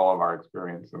all of our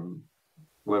experience in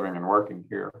living and working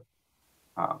here.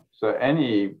 So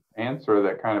any answer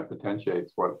that kind of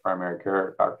potentiates what primary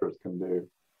care doctors can do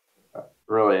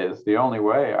really is the only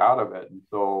way out of it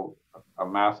until a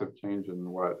massive change in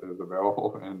what is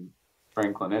available in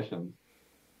trained clinicians.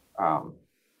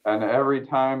 And every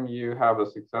time you have a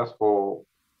successful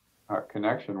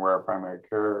connection where a primary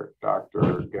care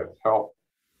doctor gets help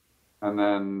and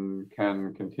then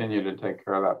can continue to take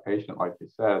care of that patient, like you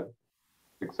said,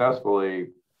 successfully,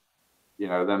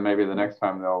 then maybe the next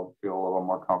time they'll feel a little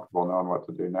more comfortable knowing what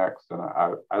to do next. And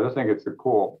I just think it's a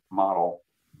cool model.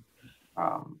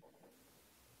 And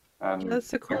That's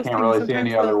the I coolest can't thing. really see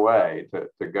any other way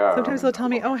to go. Sometimes they'll tell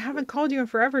me, "Oh, I haven't called you in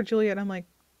forever, Julia," and I'm like,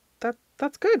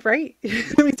 "That's good, right?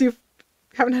 That means you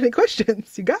haven't had any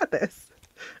questions. You got this."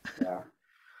 Yeah,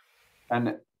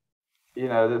 and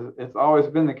it's always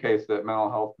been the case that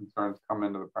mental health concerns come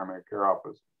into the primary care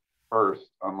office first,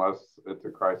 unless it's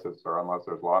a crisis or unless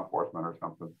there's law enforcement or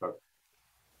something. So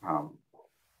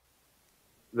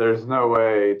there's no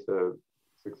way to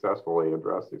successfully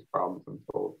address these problems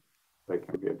until they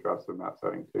can be addressed in that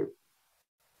setting too.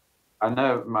 I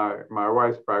know my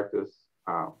wife's practice,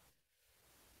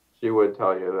 she would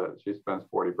tell you that she spends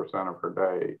 40% of her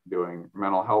day doing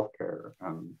mental health care,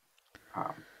 and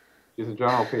she's a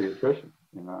general pediatrician.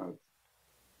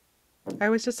 I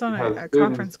was just on a students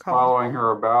conference call following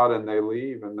her about, and they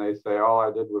leave and they say, all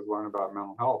I did was learn about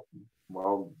mental health.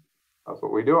 Well, that's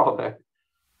what we do all day.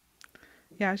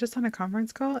 Yeah, I was just on a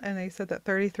conference call, and they said that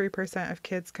 33% of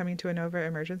kids coming to ANOVA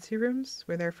emergency rooms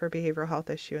were there for a behavioral health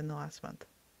issue in the last month.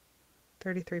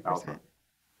 33%. Awesome.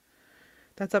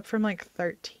 That's up from like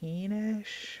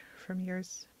 13-ish from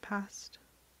years past.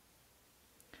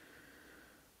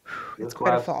 It's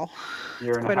quite a fall.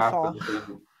 Year and quite a a half fall. has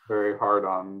been very hard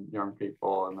on young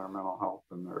people and their mental health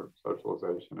and their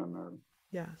socialization and their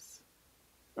Yes.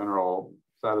 general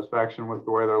satisfaction with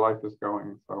the way their life is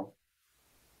going. So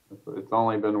it's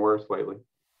only been worse lately.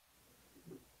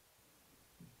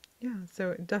 Yeah,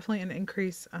 so definitely an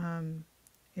increase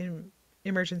in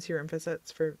emergency room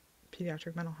visits for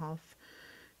pediatric mental health.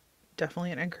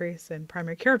 Definitely an increase in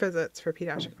primary care visits for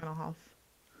pediatric mental health.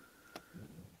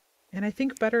 And I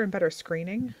think better and better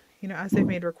screening, as they've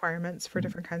made requirements for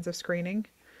different kinds of screening,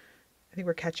 I think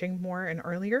we're catching more and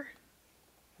earlier,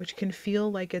 which can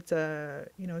feel like it's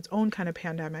its own kind of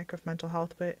pandemic of mental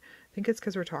health. But I think it's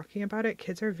because we're talking about it.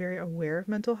 Kids are very aware of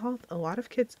mental health. A lot of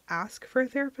kids ask for a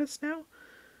therapist now.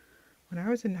 When I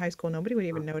was in high school, nobody would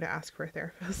even know to ask for a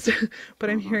therapist. But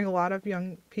I'm hearing a lot of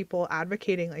young people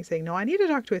advocating, like saying, no, I need to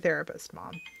talk to a therapist,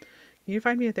 Mom. Can you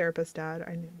find me a therapist, Dad?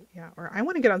 Or I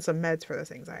want to get on some meds for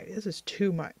this anxiety. This is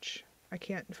too much. I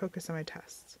can't focus on my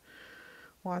tests.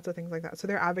 Lots of things like that. So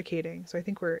they're advocating. So I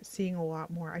think we're seeing a lot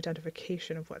more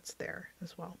identification of what's there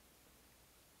as well.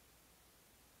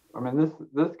 I mean,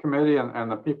 this committee and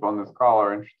the people on this call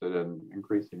are interested in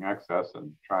increasing access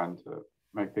and trying to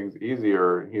make things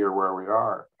easier here where we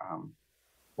are.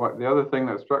 The other thing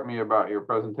that struck me about your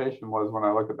presentation was when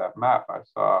I look at that map, I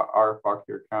saw our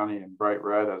Fauquier County in bright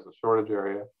red as a shortage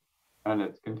area, and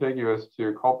it's contiguous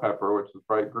to Culpeper, which is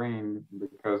bright green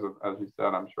because of, as you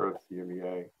said, I'm sure it's the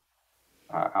UVA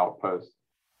outpost.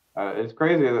 It's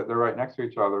crazy that they're right next to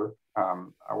each other.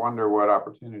 I wonder what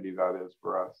opportunity that is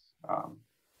for us,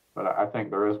 but I think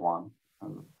there is one.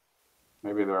 And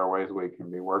maybe there are ways we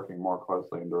can be working more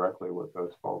closely and directly with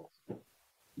those folks.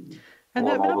 And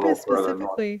that map is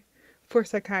specifically for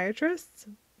psychiatrists,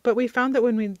 but we found that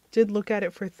when we did look at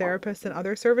it for therapists and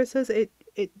other services,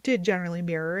 it did generally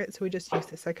mirror it. So we just used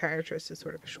the psychiatrist as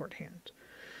sort of a shorthand.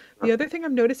 The other thing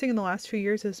I'm noticing in the last few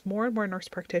years is more and more nurse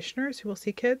practitioners who will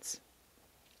see kids,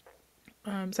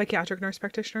 psychiatric nurse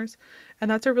practitioners.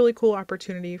 And that's a really cool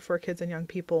opportunity for kids and young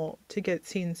people to get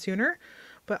seen sooner,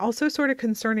 but also sort of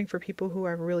concerning for people who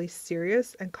have really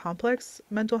serious and complex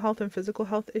mental health and physical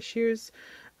health issues,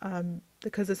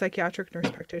 because the psychiatric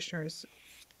nurse practitioners,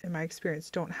 in my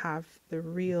experience, don't have the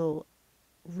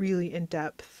really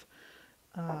in-depth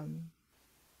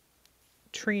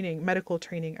medical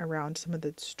training around some of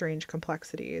the strange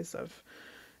complexities of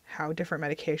how different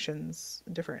medications,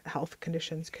 different health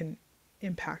conditions can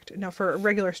impact. Now, for a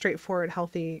regular, straightforward,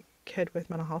 healthy kid with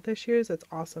mental health issues, it's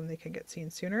awesome they can get seen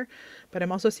sooner. But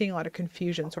I'm also seeing a lot of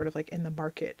confusion sort of like in the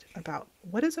market about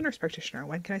what is a nurse practitioner?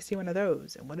 When can I see one of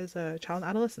those? And what is a child and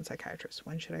adolescent psychiatrist?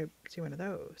 When should I see one of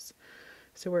those?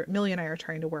 So Millie and I are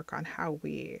trying to work on how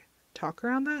we talk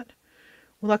around that.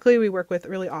 Well, luckily we work with a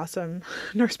really awesome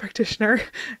nurse practitioner,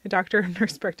 a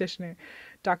nurse practitioner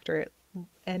doctorate,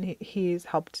 and he's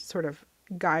helped sort of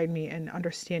guide me in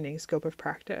understanding scope of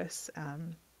practice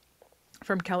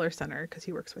from Keller Center, because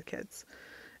he works with kids,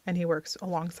 and he works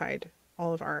alongside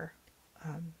all of our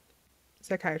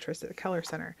psychiatrists at the Keller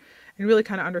Center, and really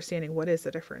kind of understanding what is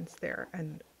the difference there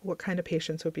and what kind of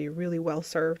patients would be really well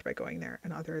served by going there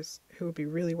and others who would be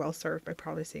really well served by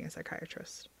probably seeing a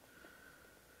psychiatrist.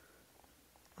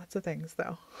 Lots of things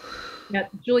though. Yeah,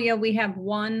 Julia, we have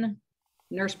one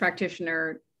nurse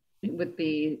practitioner with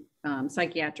the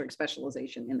psychiatric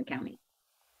specialization in the county,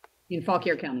 in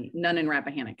Fauquier County, none in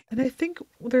Rappahannock. And I think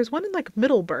there's one in like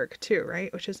Middleburg too,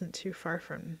 right? Which isn't too far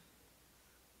from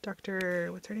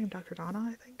what's her name? Dr. Donna,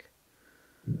 I think.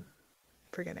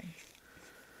 Forgetting.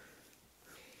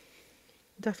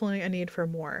 Definitely a need for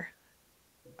more.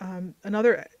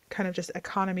 Another kind of just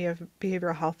economy of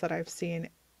behavioral health that I've seen,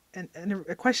 and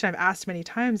a question I've asked many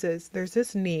times is, there's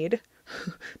this need,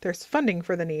 there's funding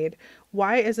for the need.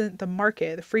 Why isn't the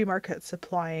market, the free market,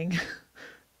 supplying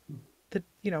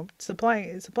supply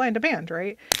and demand,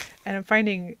 right? And I'm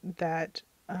finding that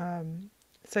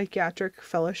psychiatric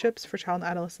fellowships for child and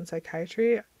adolescent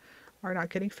psychiatry are not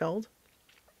getting filled.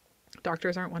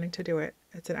 Doctors aren't wanting to do it.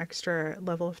 It's an extra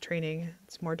level of training.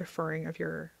 It's more deferring of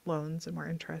your loans and more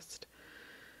interest.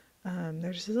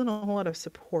 There just isn't a whole lot of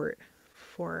support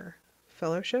for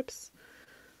fellowships,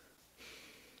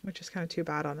 which is kind of too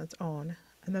bad on its own.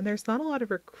 And then there's not a lot of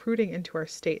recruiting into our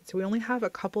state. So we only have a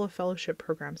couple of fellowship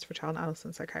programs for child and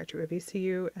adolescent psychiatry. We have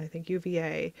ECU and I think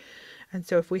UVA. And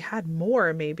so if we had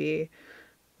more, maybe,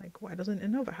 like, why doesn't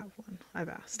Innova have one? I've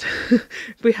asked.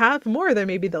 If we have more, then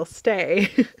maybe they'll stay.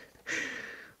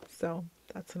 So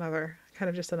that's another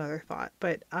thought.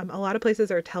 But a lot of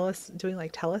places are doing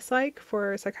like telepsych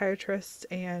for psychiatrists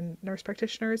and nurse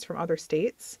practitioners from other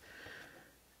states.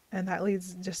 And that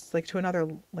leads just like to another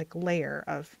like layer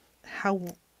of how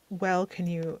well can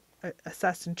you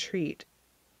assess and treat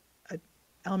an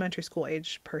elementary school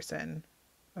age person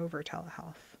over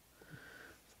telehealth?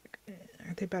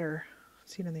 Aren't they better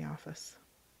seen in the office?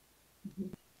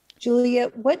 Julia,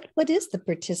 what is the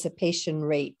participation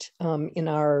rate in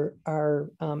our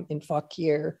in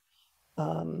Fauquier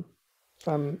with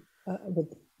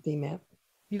VMAP?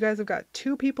 You guys have got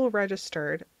 2 people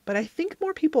registered, but I think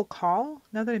more people call.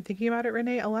 Now that I'm thinking about it,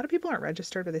 Renee, a lot of people aren't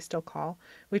registered, but they still call.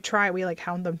 We like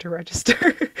hound them to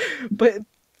register, but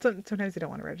sometimes they don't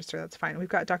want to register. That's fine. We've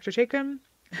got Dr. Jacob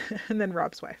and then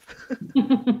Rob's wife.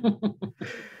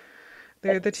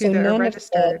 They're the 2 that are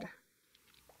registered.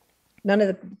 None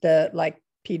of the like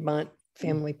Piedmont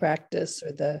Family Practice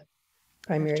or the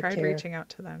primary care. I've tried reaching out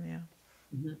to them, yeah.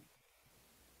 Mm-hmm.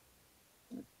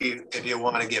 If you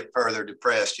want to get further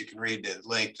depressed, you can read the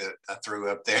link that I threw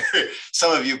up there.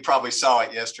 Some of you probably saw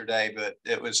it yesterday, but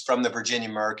it was from the Virginia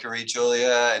Mercury,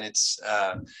 Julia, and it's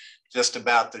just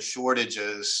about the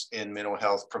shortages in mental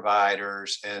health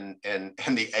providers and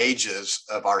the ages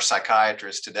of our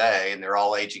psychiatrists today, and they're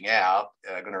all aging out,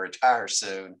 going to retire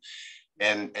soon.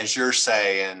 And as you're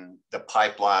saying, the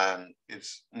pipeline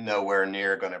is nowhere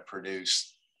near going to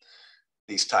produce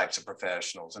these types of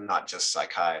professionals, and not just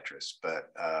psychiatrists,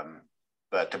 but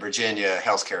the Virginia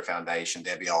Healthcare Foundation,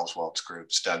 Debbie Oswald's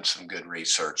group's done some good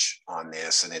research on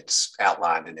this, and it's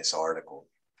outlined in this article.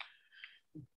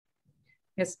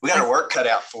 Yes, we got our work cut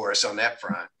out for us on that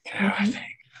front, I think.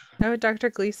 Oh,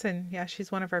 Dr. Gleason, yeah,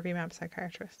 she's one of our VMAP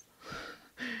psychiatrists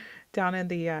down in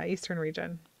the eastern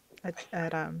region at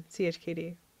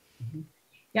CHKD.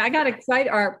 Yeah, I got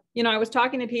excited. I was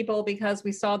talking to people because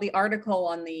we saw the article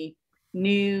on the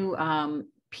new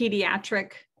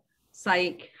pediatric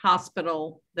psych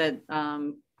hospital that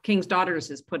King's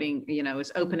Daughters is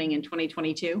is opening in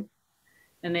 2022.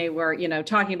 And they were,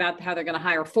 talking about how they're going to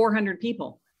hire 400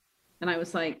 people. And I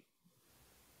was like,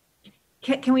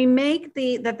 can we make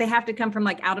that they have to come from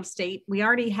like out of state? We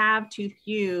already have too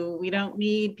few. We don't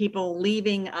need people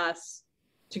leaving us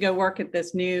to go work at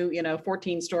this new,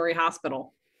 14-story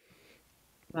hospital.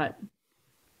 But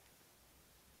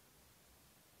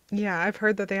yeah, I've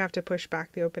heard that they have to push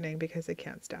back the opening because they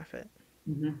can't staff it.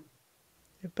 Mm-hmm.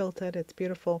 They've built it. It's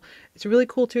beautiful. It's really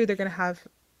cool too. They're going to have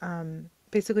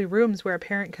basically rooms where a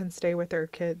parent can stay with their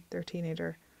kid, their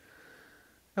teenager,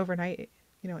 overnight,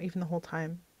 even the whole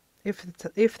time,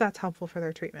 if that's helpful for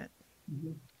their treatment.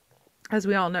 Mm-hmm. As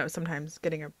we all know, sometimes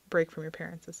getting a break from your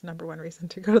parents is the #1 reason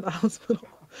to go to the hospital.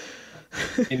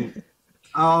 And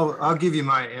I'll give you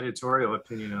my editorial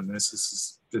opinion on this. This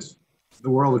is just the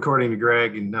world according to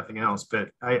Greg and nothing else.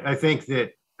 But I think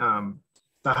that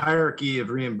the hierarchy of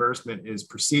reimbursement is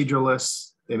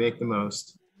proceduralist. They make the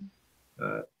most.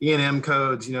 E&M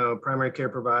codes, primary care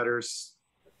providers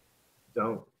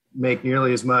don't make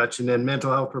nearly as much. And then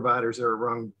mental health providers are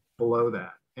rung below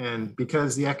that. And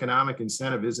because the economic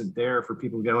incentive isn't there for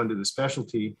people to go into the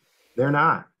specialty, they're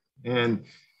not. And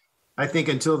I think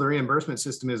until the reimbursement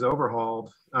system is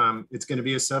overhauled, it's going to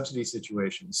be a subsidy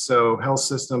situation. So health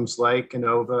systems like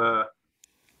Innova,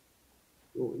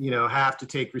 have to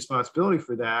take responsibility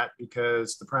for that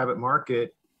because the private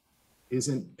market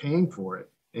isn't paying for it.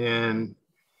 And,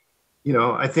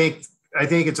 I think I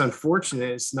think it's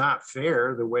unfortunate. It's not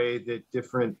fair the way that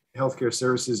different healthcare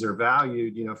services are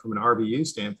valued, from an RVU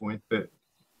standpoint, but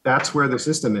that's where the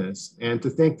system is. And to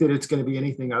think that it's going to be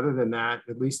anything other than that,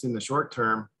 at least in the short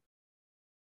term,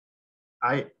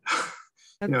 so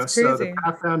the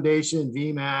PATH Foundation,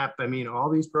 VMAP, I mean, all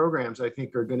these programs I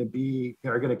think are going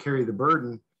to carry the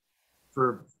burden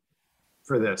for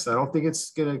this. I don't think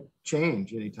it's going to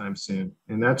change anytime soon.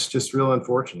 And that's just real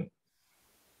unfortunate.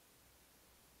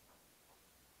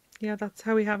 Yeah, that's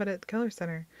how we have it at Keller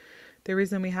Center. The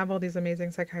reason we have all these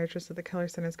amazing psychiatrists at the Keller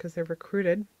Center is because they're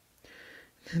recruited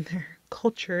and they're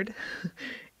cultured.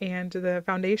 And the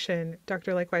foundation,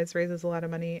 Dr. Likewise, raises a lot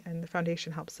of money, and the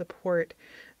foundation helps support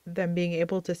them being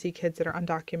able to see kids that are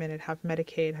undocumented, have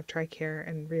Medicaid, have TRICARE,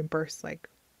 and reimburse like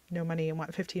no money and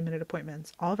want 15-minute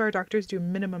appointments. All of our doctors do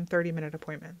minimum 30-minute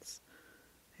appointments.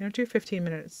 They don't do 15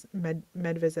 minutes med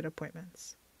visit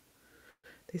appointments.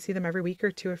 They see them every week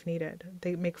or two if needed.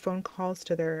 They make phone calls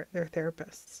to their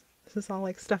therapists. This is all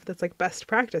like stuff that's like best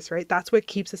practice, right? That's what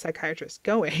keeps a psychiatrist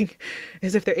going,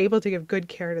 is if they're able to give good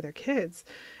care to their kids.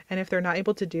 And if they're not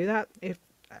able to do that,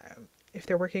 if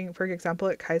they're working, for example,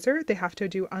 at Kaiser, they have to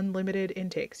do unlimited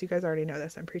intakes. You guys already know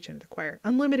this. I'm preaching to the choir.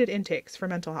 Unlimited intakes for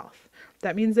mental health.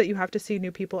 That means that you have to see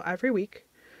new people every week,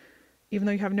 even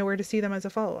though you have nowhere to see them as a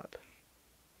follow-up.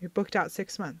 You're booked out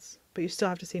 6 months, but you still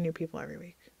have to see new people every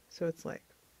week. So it's like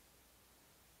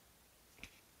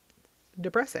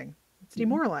depressing. It's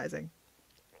demoralizing.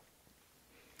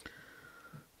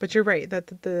 But you're right that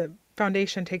the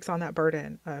foundation takes on that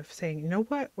burden of saying, you know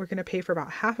what, we're going to pay for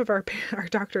about half of our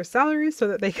doctors' salaries so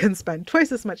that they can spend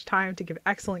twice as much time to give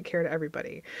excellent care to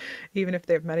everybody, even if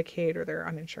they have Medicaid or they're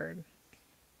uninsured.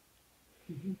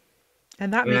 Mm-hmm.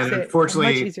 And that makes it a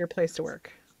much easier place to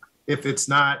work. If it's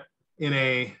not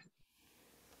in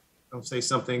I'll say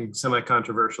something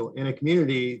semi-controversial, in a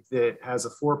community that has a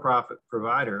for-profit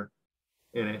provider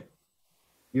in it,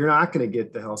 you're not going to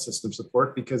get the health system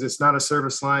support because it's not a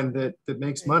service line that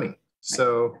makes money.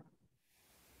 So,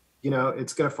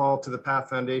 it's going to fall to the PATH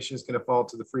Foundation, it's going to fall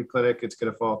to the free clinic, it's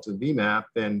going to fall to VMAP.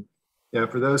 And,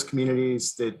 for those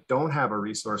communities that don't have a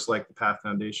resource like the PATH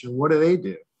Foundation, what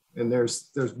do? And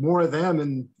there's more of them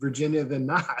in Virginia than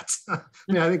not.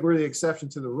 I think we're the exception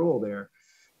to the rule there.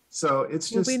 So it's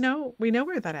just, we know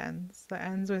where that ends. That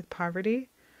ends with poverty.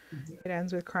 Mm-hmm. It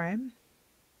ends with crime.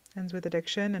 Ends with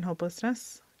addiction and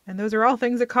hopelessness. And those are all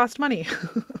things that cost money.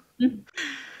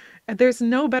 And there's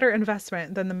no better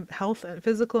investment than the health,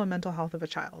 physical and mental health of a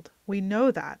child. We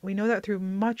know that. We know that through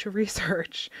much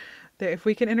research, that if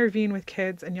we can intervene with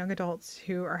kids and young adults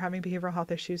who are having behavioral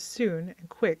health issues soon and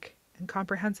quick and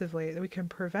comprehensively, that we can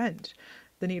prevent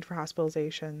the need for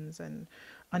hospitalizations and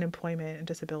unemployment and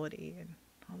disability and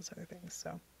all those other things.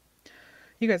 So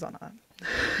you guys all know that.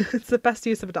 It's the best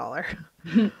use of a dollar.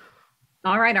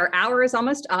 All right, our hour is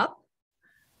almost up.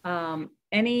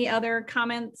 Any other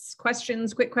comments,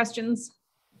 questions, quick questions?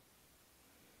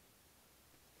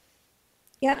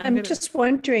 Yeah, I'm just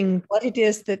wondering what it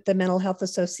is that the Mental Health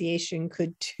Association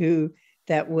could do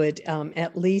that would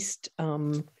at least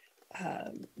move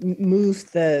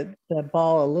the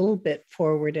ball a little bit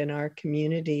forward in our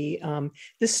community.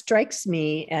 This strikes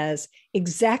me as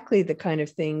exactly the kind of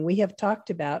thing we have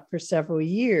talked about for several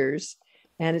years,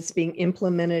 and it's being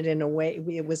implemented in a way,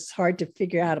 it was hard to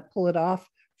figure out how to pull it off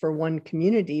for one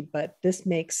community, but this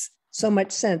makes so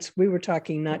much sense. We were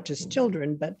talking not just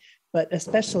children, but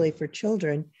especially for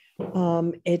children.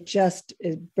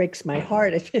 It breaks my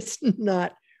heart if it's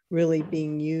not really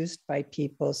being used by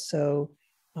people. So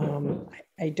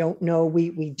I don't know.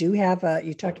 We do have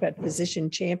you talked about physician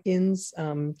champions.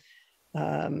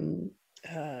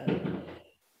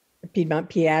 Piedmont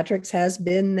Pediatrics has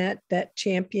been that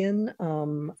champion.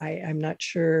 I'm not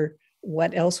sure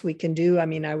what else we can do. I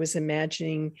mean, I was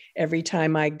imagining every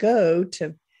time I go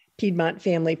to Piedmont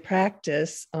Family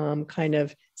Practice, kind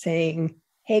of saying,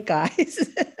 hey guys,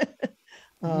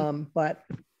 but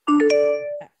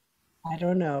I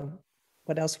don't know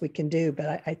what else we can do,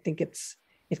 but I think it's,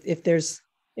 if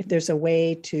there's a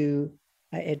way to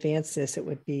advance this, it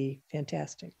would be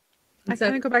fantastic. I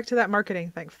kind of go back to that marketing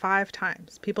thing 5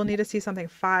 times. People need to see something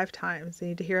 5 times. They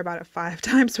need to hear about it 5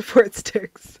 times before it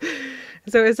sticks.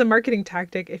 So as a marketing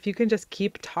tactic, if you can just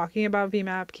keep talking about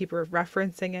VMAP, keep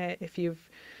referencing it, if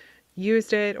you've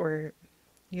used it, or,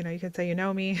 you can say,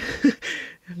 me.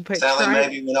 But Sally,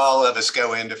 maybe when all of us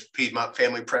go into Piedmont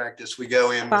Family Practice, we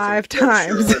go in 5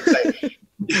 times.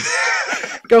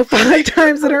 Go 5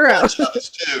 times in a row.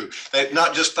 Too.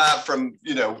 Not just 5 from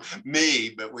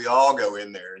me, but we all go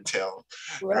in there and tell.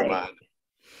 Right.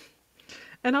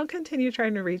 And I'll continue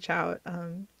trying to reach out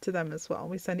to them as well.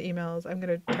 We send emails. I'm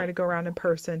going to try to go around in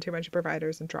person to a bunch of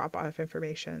providers and drop off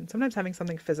information. Sometimes having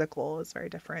something physical is very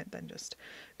different than just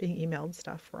being emailed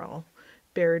stuff. We're all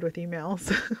buried with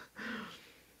emails.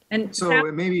 And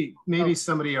so maybe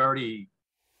somebody already,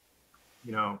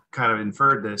 kind of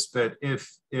inferred this, but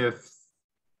if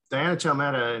Diana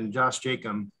Chalmetta and Josh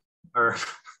Jacob are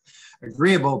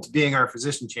agreeable to being our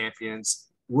physician champions,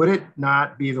 would it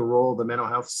not be the role of the Mental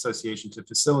Health Association to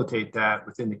facilitate that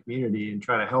within the community and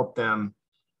try to help them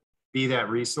be that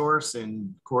resource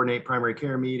and coordinate primary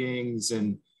care meetings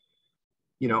and,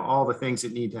 all the things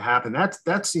that need to happen?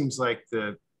 That seems like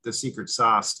the secret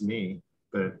sauce to me.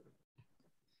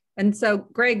 And so,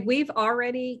 Greg, we've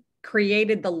already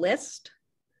created the list.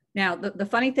 Now, the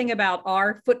funny thing about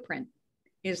our footprint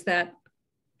is that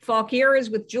Fauquier is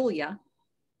with Julia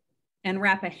and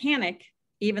Rappahannock,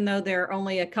 even though there are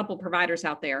only a couple providers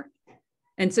out there.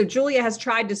 And so Julia has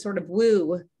tried to sort of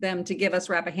woo them to give us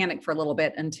Rappahannock for a little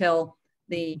bit until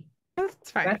the That's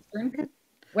fine.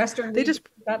 Western they just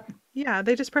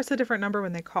press a different number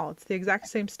when they call. It's the exact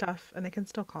same stuff, and they can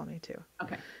still call me too.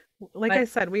 Okay. Like I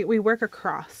said, we work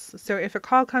across. So if a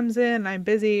call comes in and I'm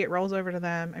busy, it rolls over to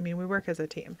them. I mean, we work as a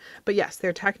team. But yes,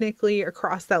 they're technically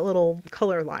across that little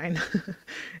color line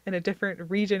in a different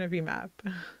region of VMAP.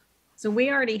 So we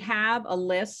already have a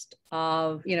list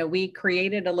of, we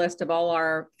created a list of all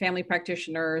our family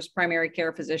practitioners, primary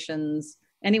care physicians,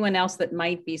 anyone else that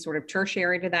might be sort of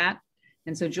tertiary to that.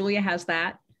 And so Julia has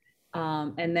that.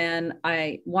 And then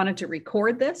I wanted to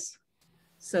record this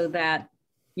so that,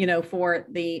 for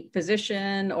the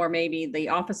physician or maybe the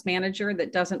office manager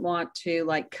that doesn't want to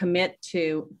commit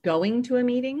to going to a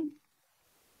meeting,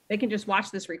 they can just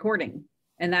watch this recording.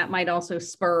 And that might also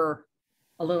spur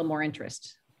a little more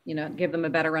interest. Give them a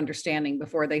better understanding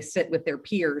before they sit with their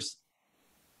peers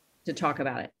to talk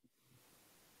about it.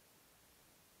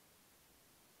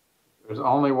 There's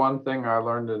only one thing I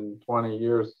learned in 20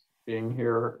 years being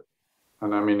here,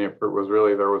 and I mean, if it was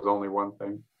really, there was only one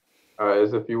thing,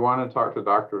 is if you want to talk to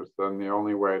doctors, then the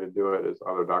only way to do it is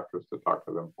other doctors to talk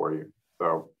to them for you.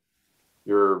 So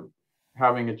you're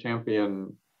having a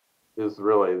champion is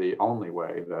really the only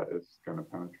way that it's going to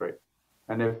penetrate.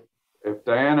 And if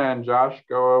Diana and Josh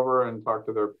go over and talk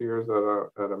to their peers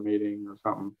at a meeting or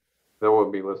something, they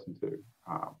will be listened to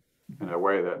in a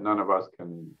way that none of us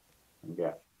can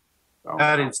get. So,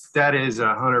 that is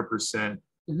 100%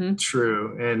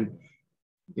 true. And,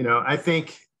 I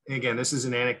think, again, this is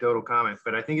an anecdotal comment,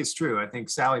 but I think it's true. I think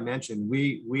Sally mentioned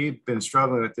we've been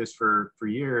struggling with this for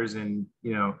years, and,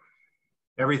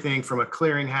 everything from a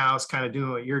clearinghouse, kind of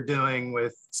doing what you're doing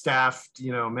with staffed,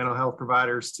 mental health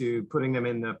providers, to putting them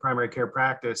in the primary care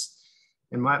practice.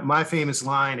 And my famous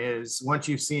line is, once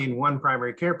you've seen one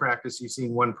primary care practice, you've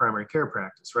seen one primary care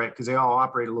practice, right? Because they all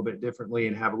operate a little bit differently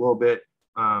and have a little bit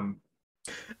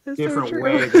different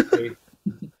way that they,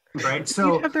 right?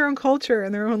 So they have their own culture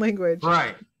and their own language.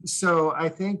 Right. So I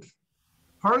think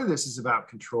part of this is about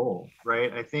control,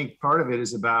 right? I think part of it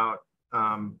is about,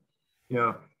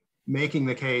 making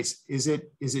the case, is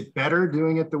it better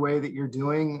doing it the way that you're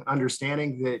doing,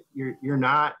 understanding that you're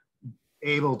not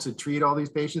able to treat all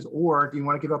these patients, or do you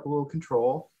want to give up a little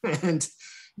control and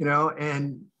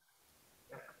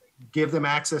give them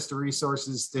access to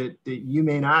resources that you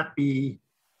may not be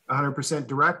 100%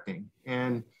 directing?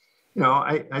 And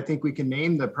I think we can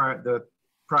name the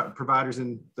providers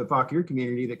in the Fauquier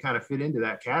community that kind of fit into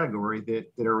that category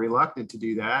that are reluctant to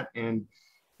do that. And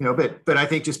but I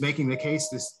think just making the case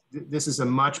this is a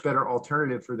much better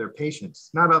alternative for their patients.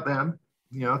 It's not about them,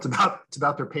 it's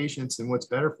about their patients and what's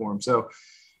better for them. So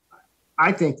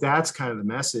I think that's kind of the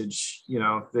message,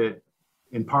 that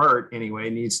in part anyway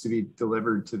needs to be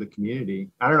delivered to the community.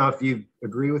 I don't know if you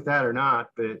agree with that or not,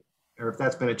 or if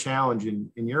that's been a challenge in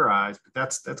your eyes, but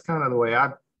that's kind of the way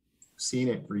I've seen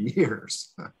it for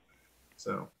years.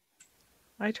 So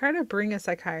I try to bring a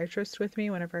psychiatrist with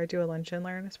me whenever I do a lunch and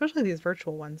learn, especially these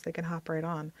virtual ones. They can hop right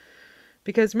on.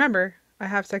 Because remember, I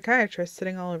have psychiatrists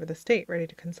sitting all over the state ready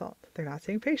to consult. They're not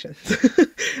seeing patients.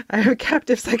 I have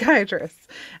captive psychiatrists.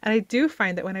 And I do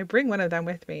find that when I bring one of them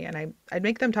with me and I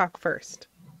make them talk first,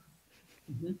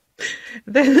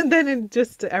 then it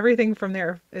just, everything from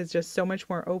there is just so much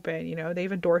more open.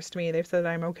 They've endorsed me. They've said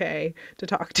I'm okay to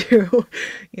talk to.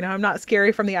 I'm not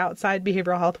scary from the outside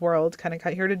behavioral health world, kind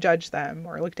of here to judge them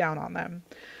or look down on them.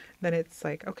 Then it's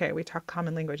like, okay, we talk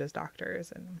common language as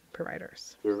doctors and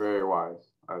providers. You're very wise.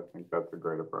 I think that's a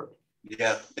great approach.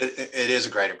 Yeah, it is a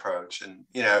great approach. And,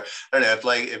 I don't know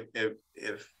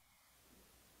if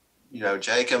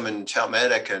Jacob and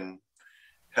Chalmetta can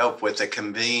help with the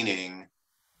convening.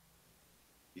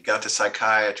 You got the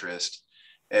psychiatrist.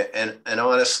 And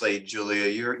honestly, Julia,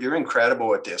 you're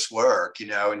incredible at this work, you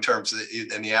know, in terms of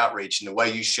the outreach and the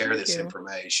way you share this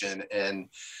information. And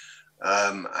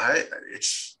I'm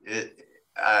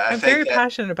very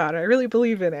passionate about it. I really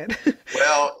believe in it.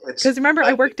 Well, because remember,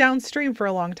 I worked downstream for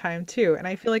a long time too, and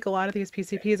I feel like a lot of these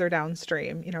PCPs are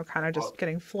downstream, you know, kind of just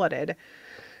getting flooded.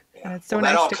 Yeah. And it's so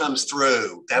nice. That all comes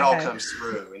through. That all comes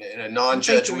through in a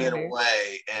non-judgmental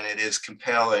way, and it is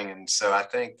compelling. And so I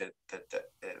think that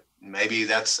maybe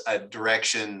that's a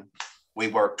direction we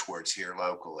work towards here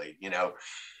locally. You know,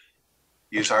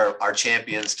 use our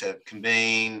champions to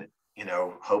convene. You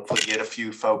know, hopefully get a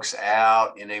few folks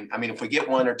out. And I mean, if we get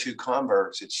 1 or 2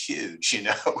 converts, it's huge. You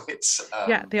know, it's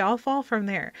yeah. They all fall from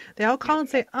there. They all call and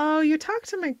say, "Oh, you talked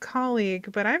to my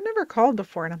colleague, but I've never called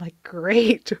before." And I'm like,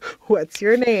 "Great. What's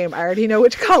your name? I already know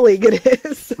which colleague it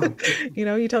is." You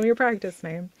know, you tell me your practice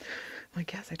name. I'm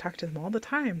like, "Yes, I talk to them all the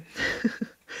time."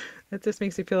 It just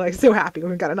makes me feel like so happy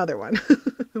when we got another one.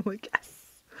 I'm like, "Yes,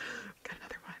 got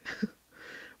another one."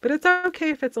 But it's okay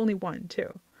if it's only 1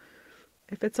 too.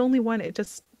 If it's only 1, it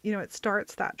just, you know, it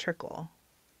starts that trickle,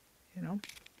 you know.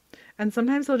 And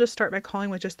sometimes they'll just start by calling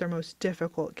with just their most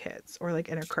difficult kids or like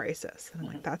in a crisis. And I'm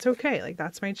like, that's okay. Like,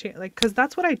 that's my chance. Like, because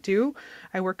that's what I do.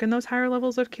 I work in those higher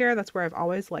levels of care. That's where I've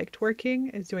always liked working,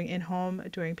 is doing in-home,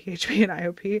 doing PHP and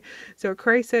IOP. So a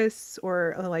crisis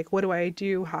or like, what do I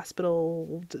do?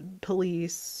 Hospital,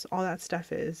 police, all that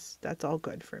stuff that's all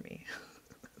good for me.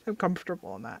 I'm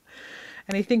comfortable in that.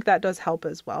 And I think that does help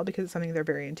as well, because it's something they're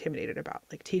very intimidated about,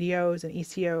 like TDOs and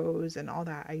ECOs and all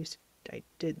that. I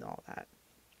did all that.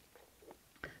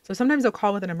 So sometimes they'll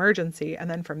call with an emergency, and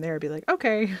then from there be like,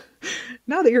 okay,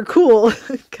 now that you're cool,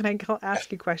 can I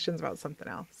ask you questions about something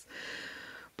else?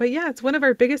 But yeah, it's one of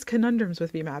our biggest conundrums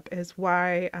with VMAP is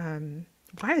why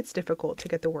it's difficult to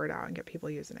get the word out and get people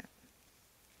using it.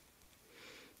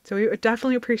 So we would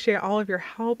definitely appreciate all of your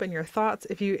help and your thoughts.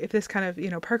 If this kind of, you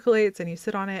know, percolates and you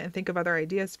sit on it and think of other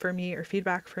ideas for me or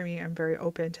feedback for me, I'm very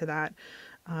open to that.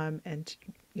 And,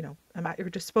 you know, I'm at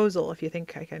your disposal if you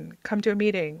think I can come to a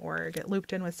meeting or get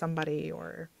looped in with somebody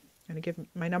or give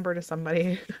my number to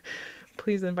somebody.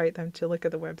 Please invite them to look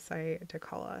at the website, to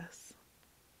call us.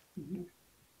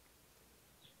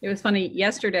 It was funny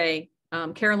yesterday.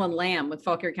 Carolyn Lamb with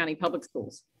Fauquier County Public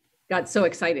Schools got so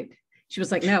excited. She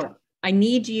was like, "No, I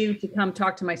need you to come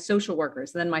talk to my social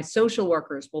workers. Then my social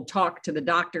workers will talk to the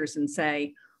doctors and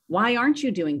say, why aren't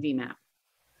you doing VMAP?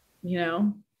 You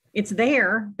know, it's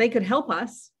there. They could help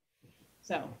us."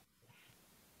 So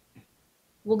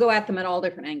we'll go at them at all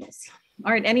different angles.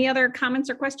 All right. Any other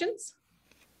comments or questions?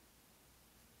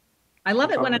 I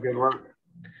love it when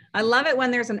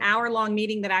there's an hour-long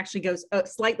meeting that actually goes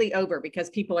slightly over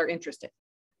because people are interested.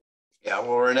 Yeah.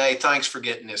 Well, Renee, thanks for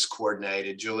getting this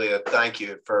coordinated. Julia, thank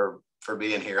you for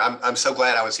being here. I'm so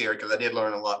glad I was here because I did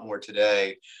learn a lot more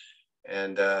today.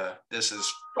 And this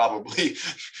is probably,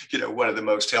 you know, one of the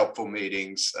most helpful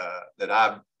meetings that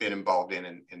I've been involved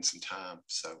in some time.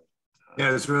 So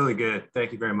yeah, it's really good.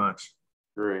 Thank you very much.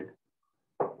 Great.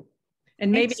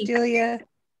 And maybe, thanks, Julia.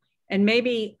 And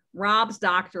maybe Rob's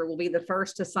doctor will be the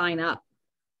first to sign up.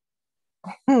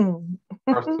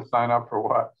 First to sign up for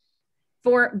what?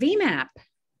 For VMAP.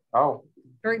 Oh.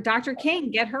 For Dr. King,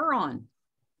 get her on.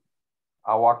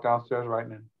 I'll walk downstairs right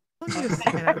now.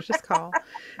 I was just call.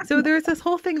 So there's this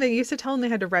whole thing they used to tell them they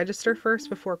had to register first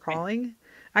before calling.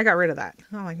 I got rid of that.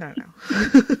 I'm like, no.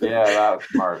 Yeah, that's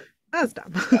smart. That's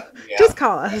dumb. Yeah. Just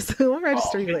call us. We'll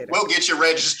register you later. We'll get you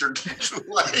registered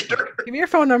later. Give me your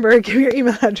phone number. Give me your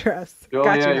email address.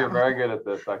 Julia, you're very good at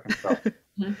this. I can tell.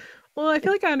 Well, I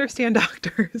feel like I understand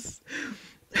doctors.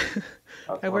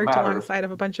 I worked alongside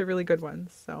of a bunch of really good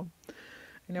ones, so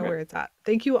I know where it's at.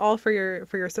 Thank you all for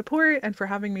your support and for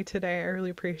having me today. I really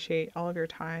appreciate all of your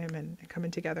time and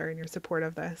coming together and your support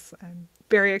of this. I'm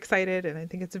very excited, and I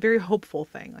think it's a very hopeful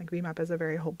thing. Like VMAP is a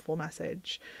very hopeful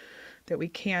message that we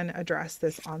can address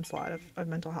this onslaught of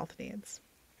mental health needs.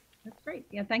 That's great.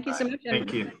 Yeah, thank you so much.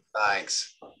 Thank you.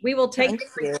 Thanks. We will take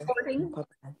this recording.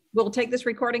 We'll take this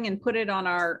recording and put it on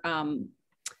our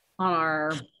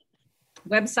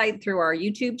website through our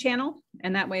YouTube channel.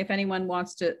 And that way, if anyone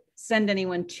wants to send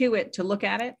anyone to it to look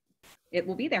at it, it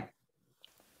will be there.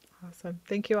 Awesome.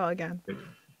 Thank you all again.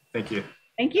 Thank you.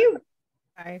 Thank you.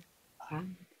 Bye. Bye.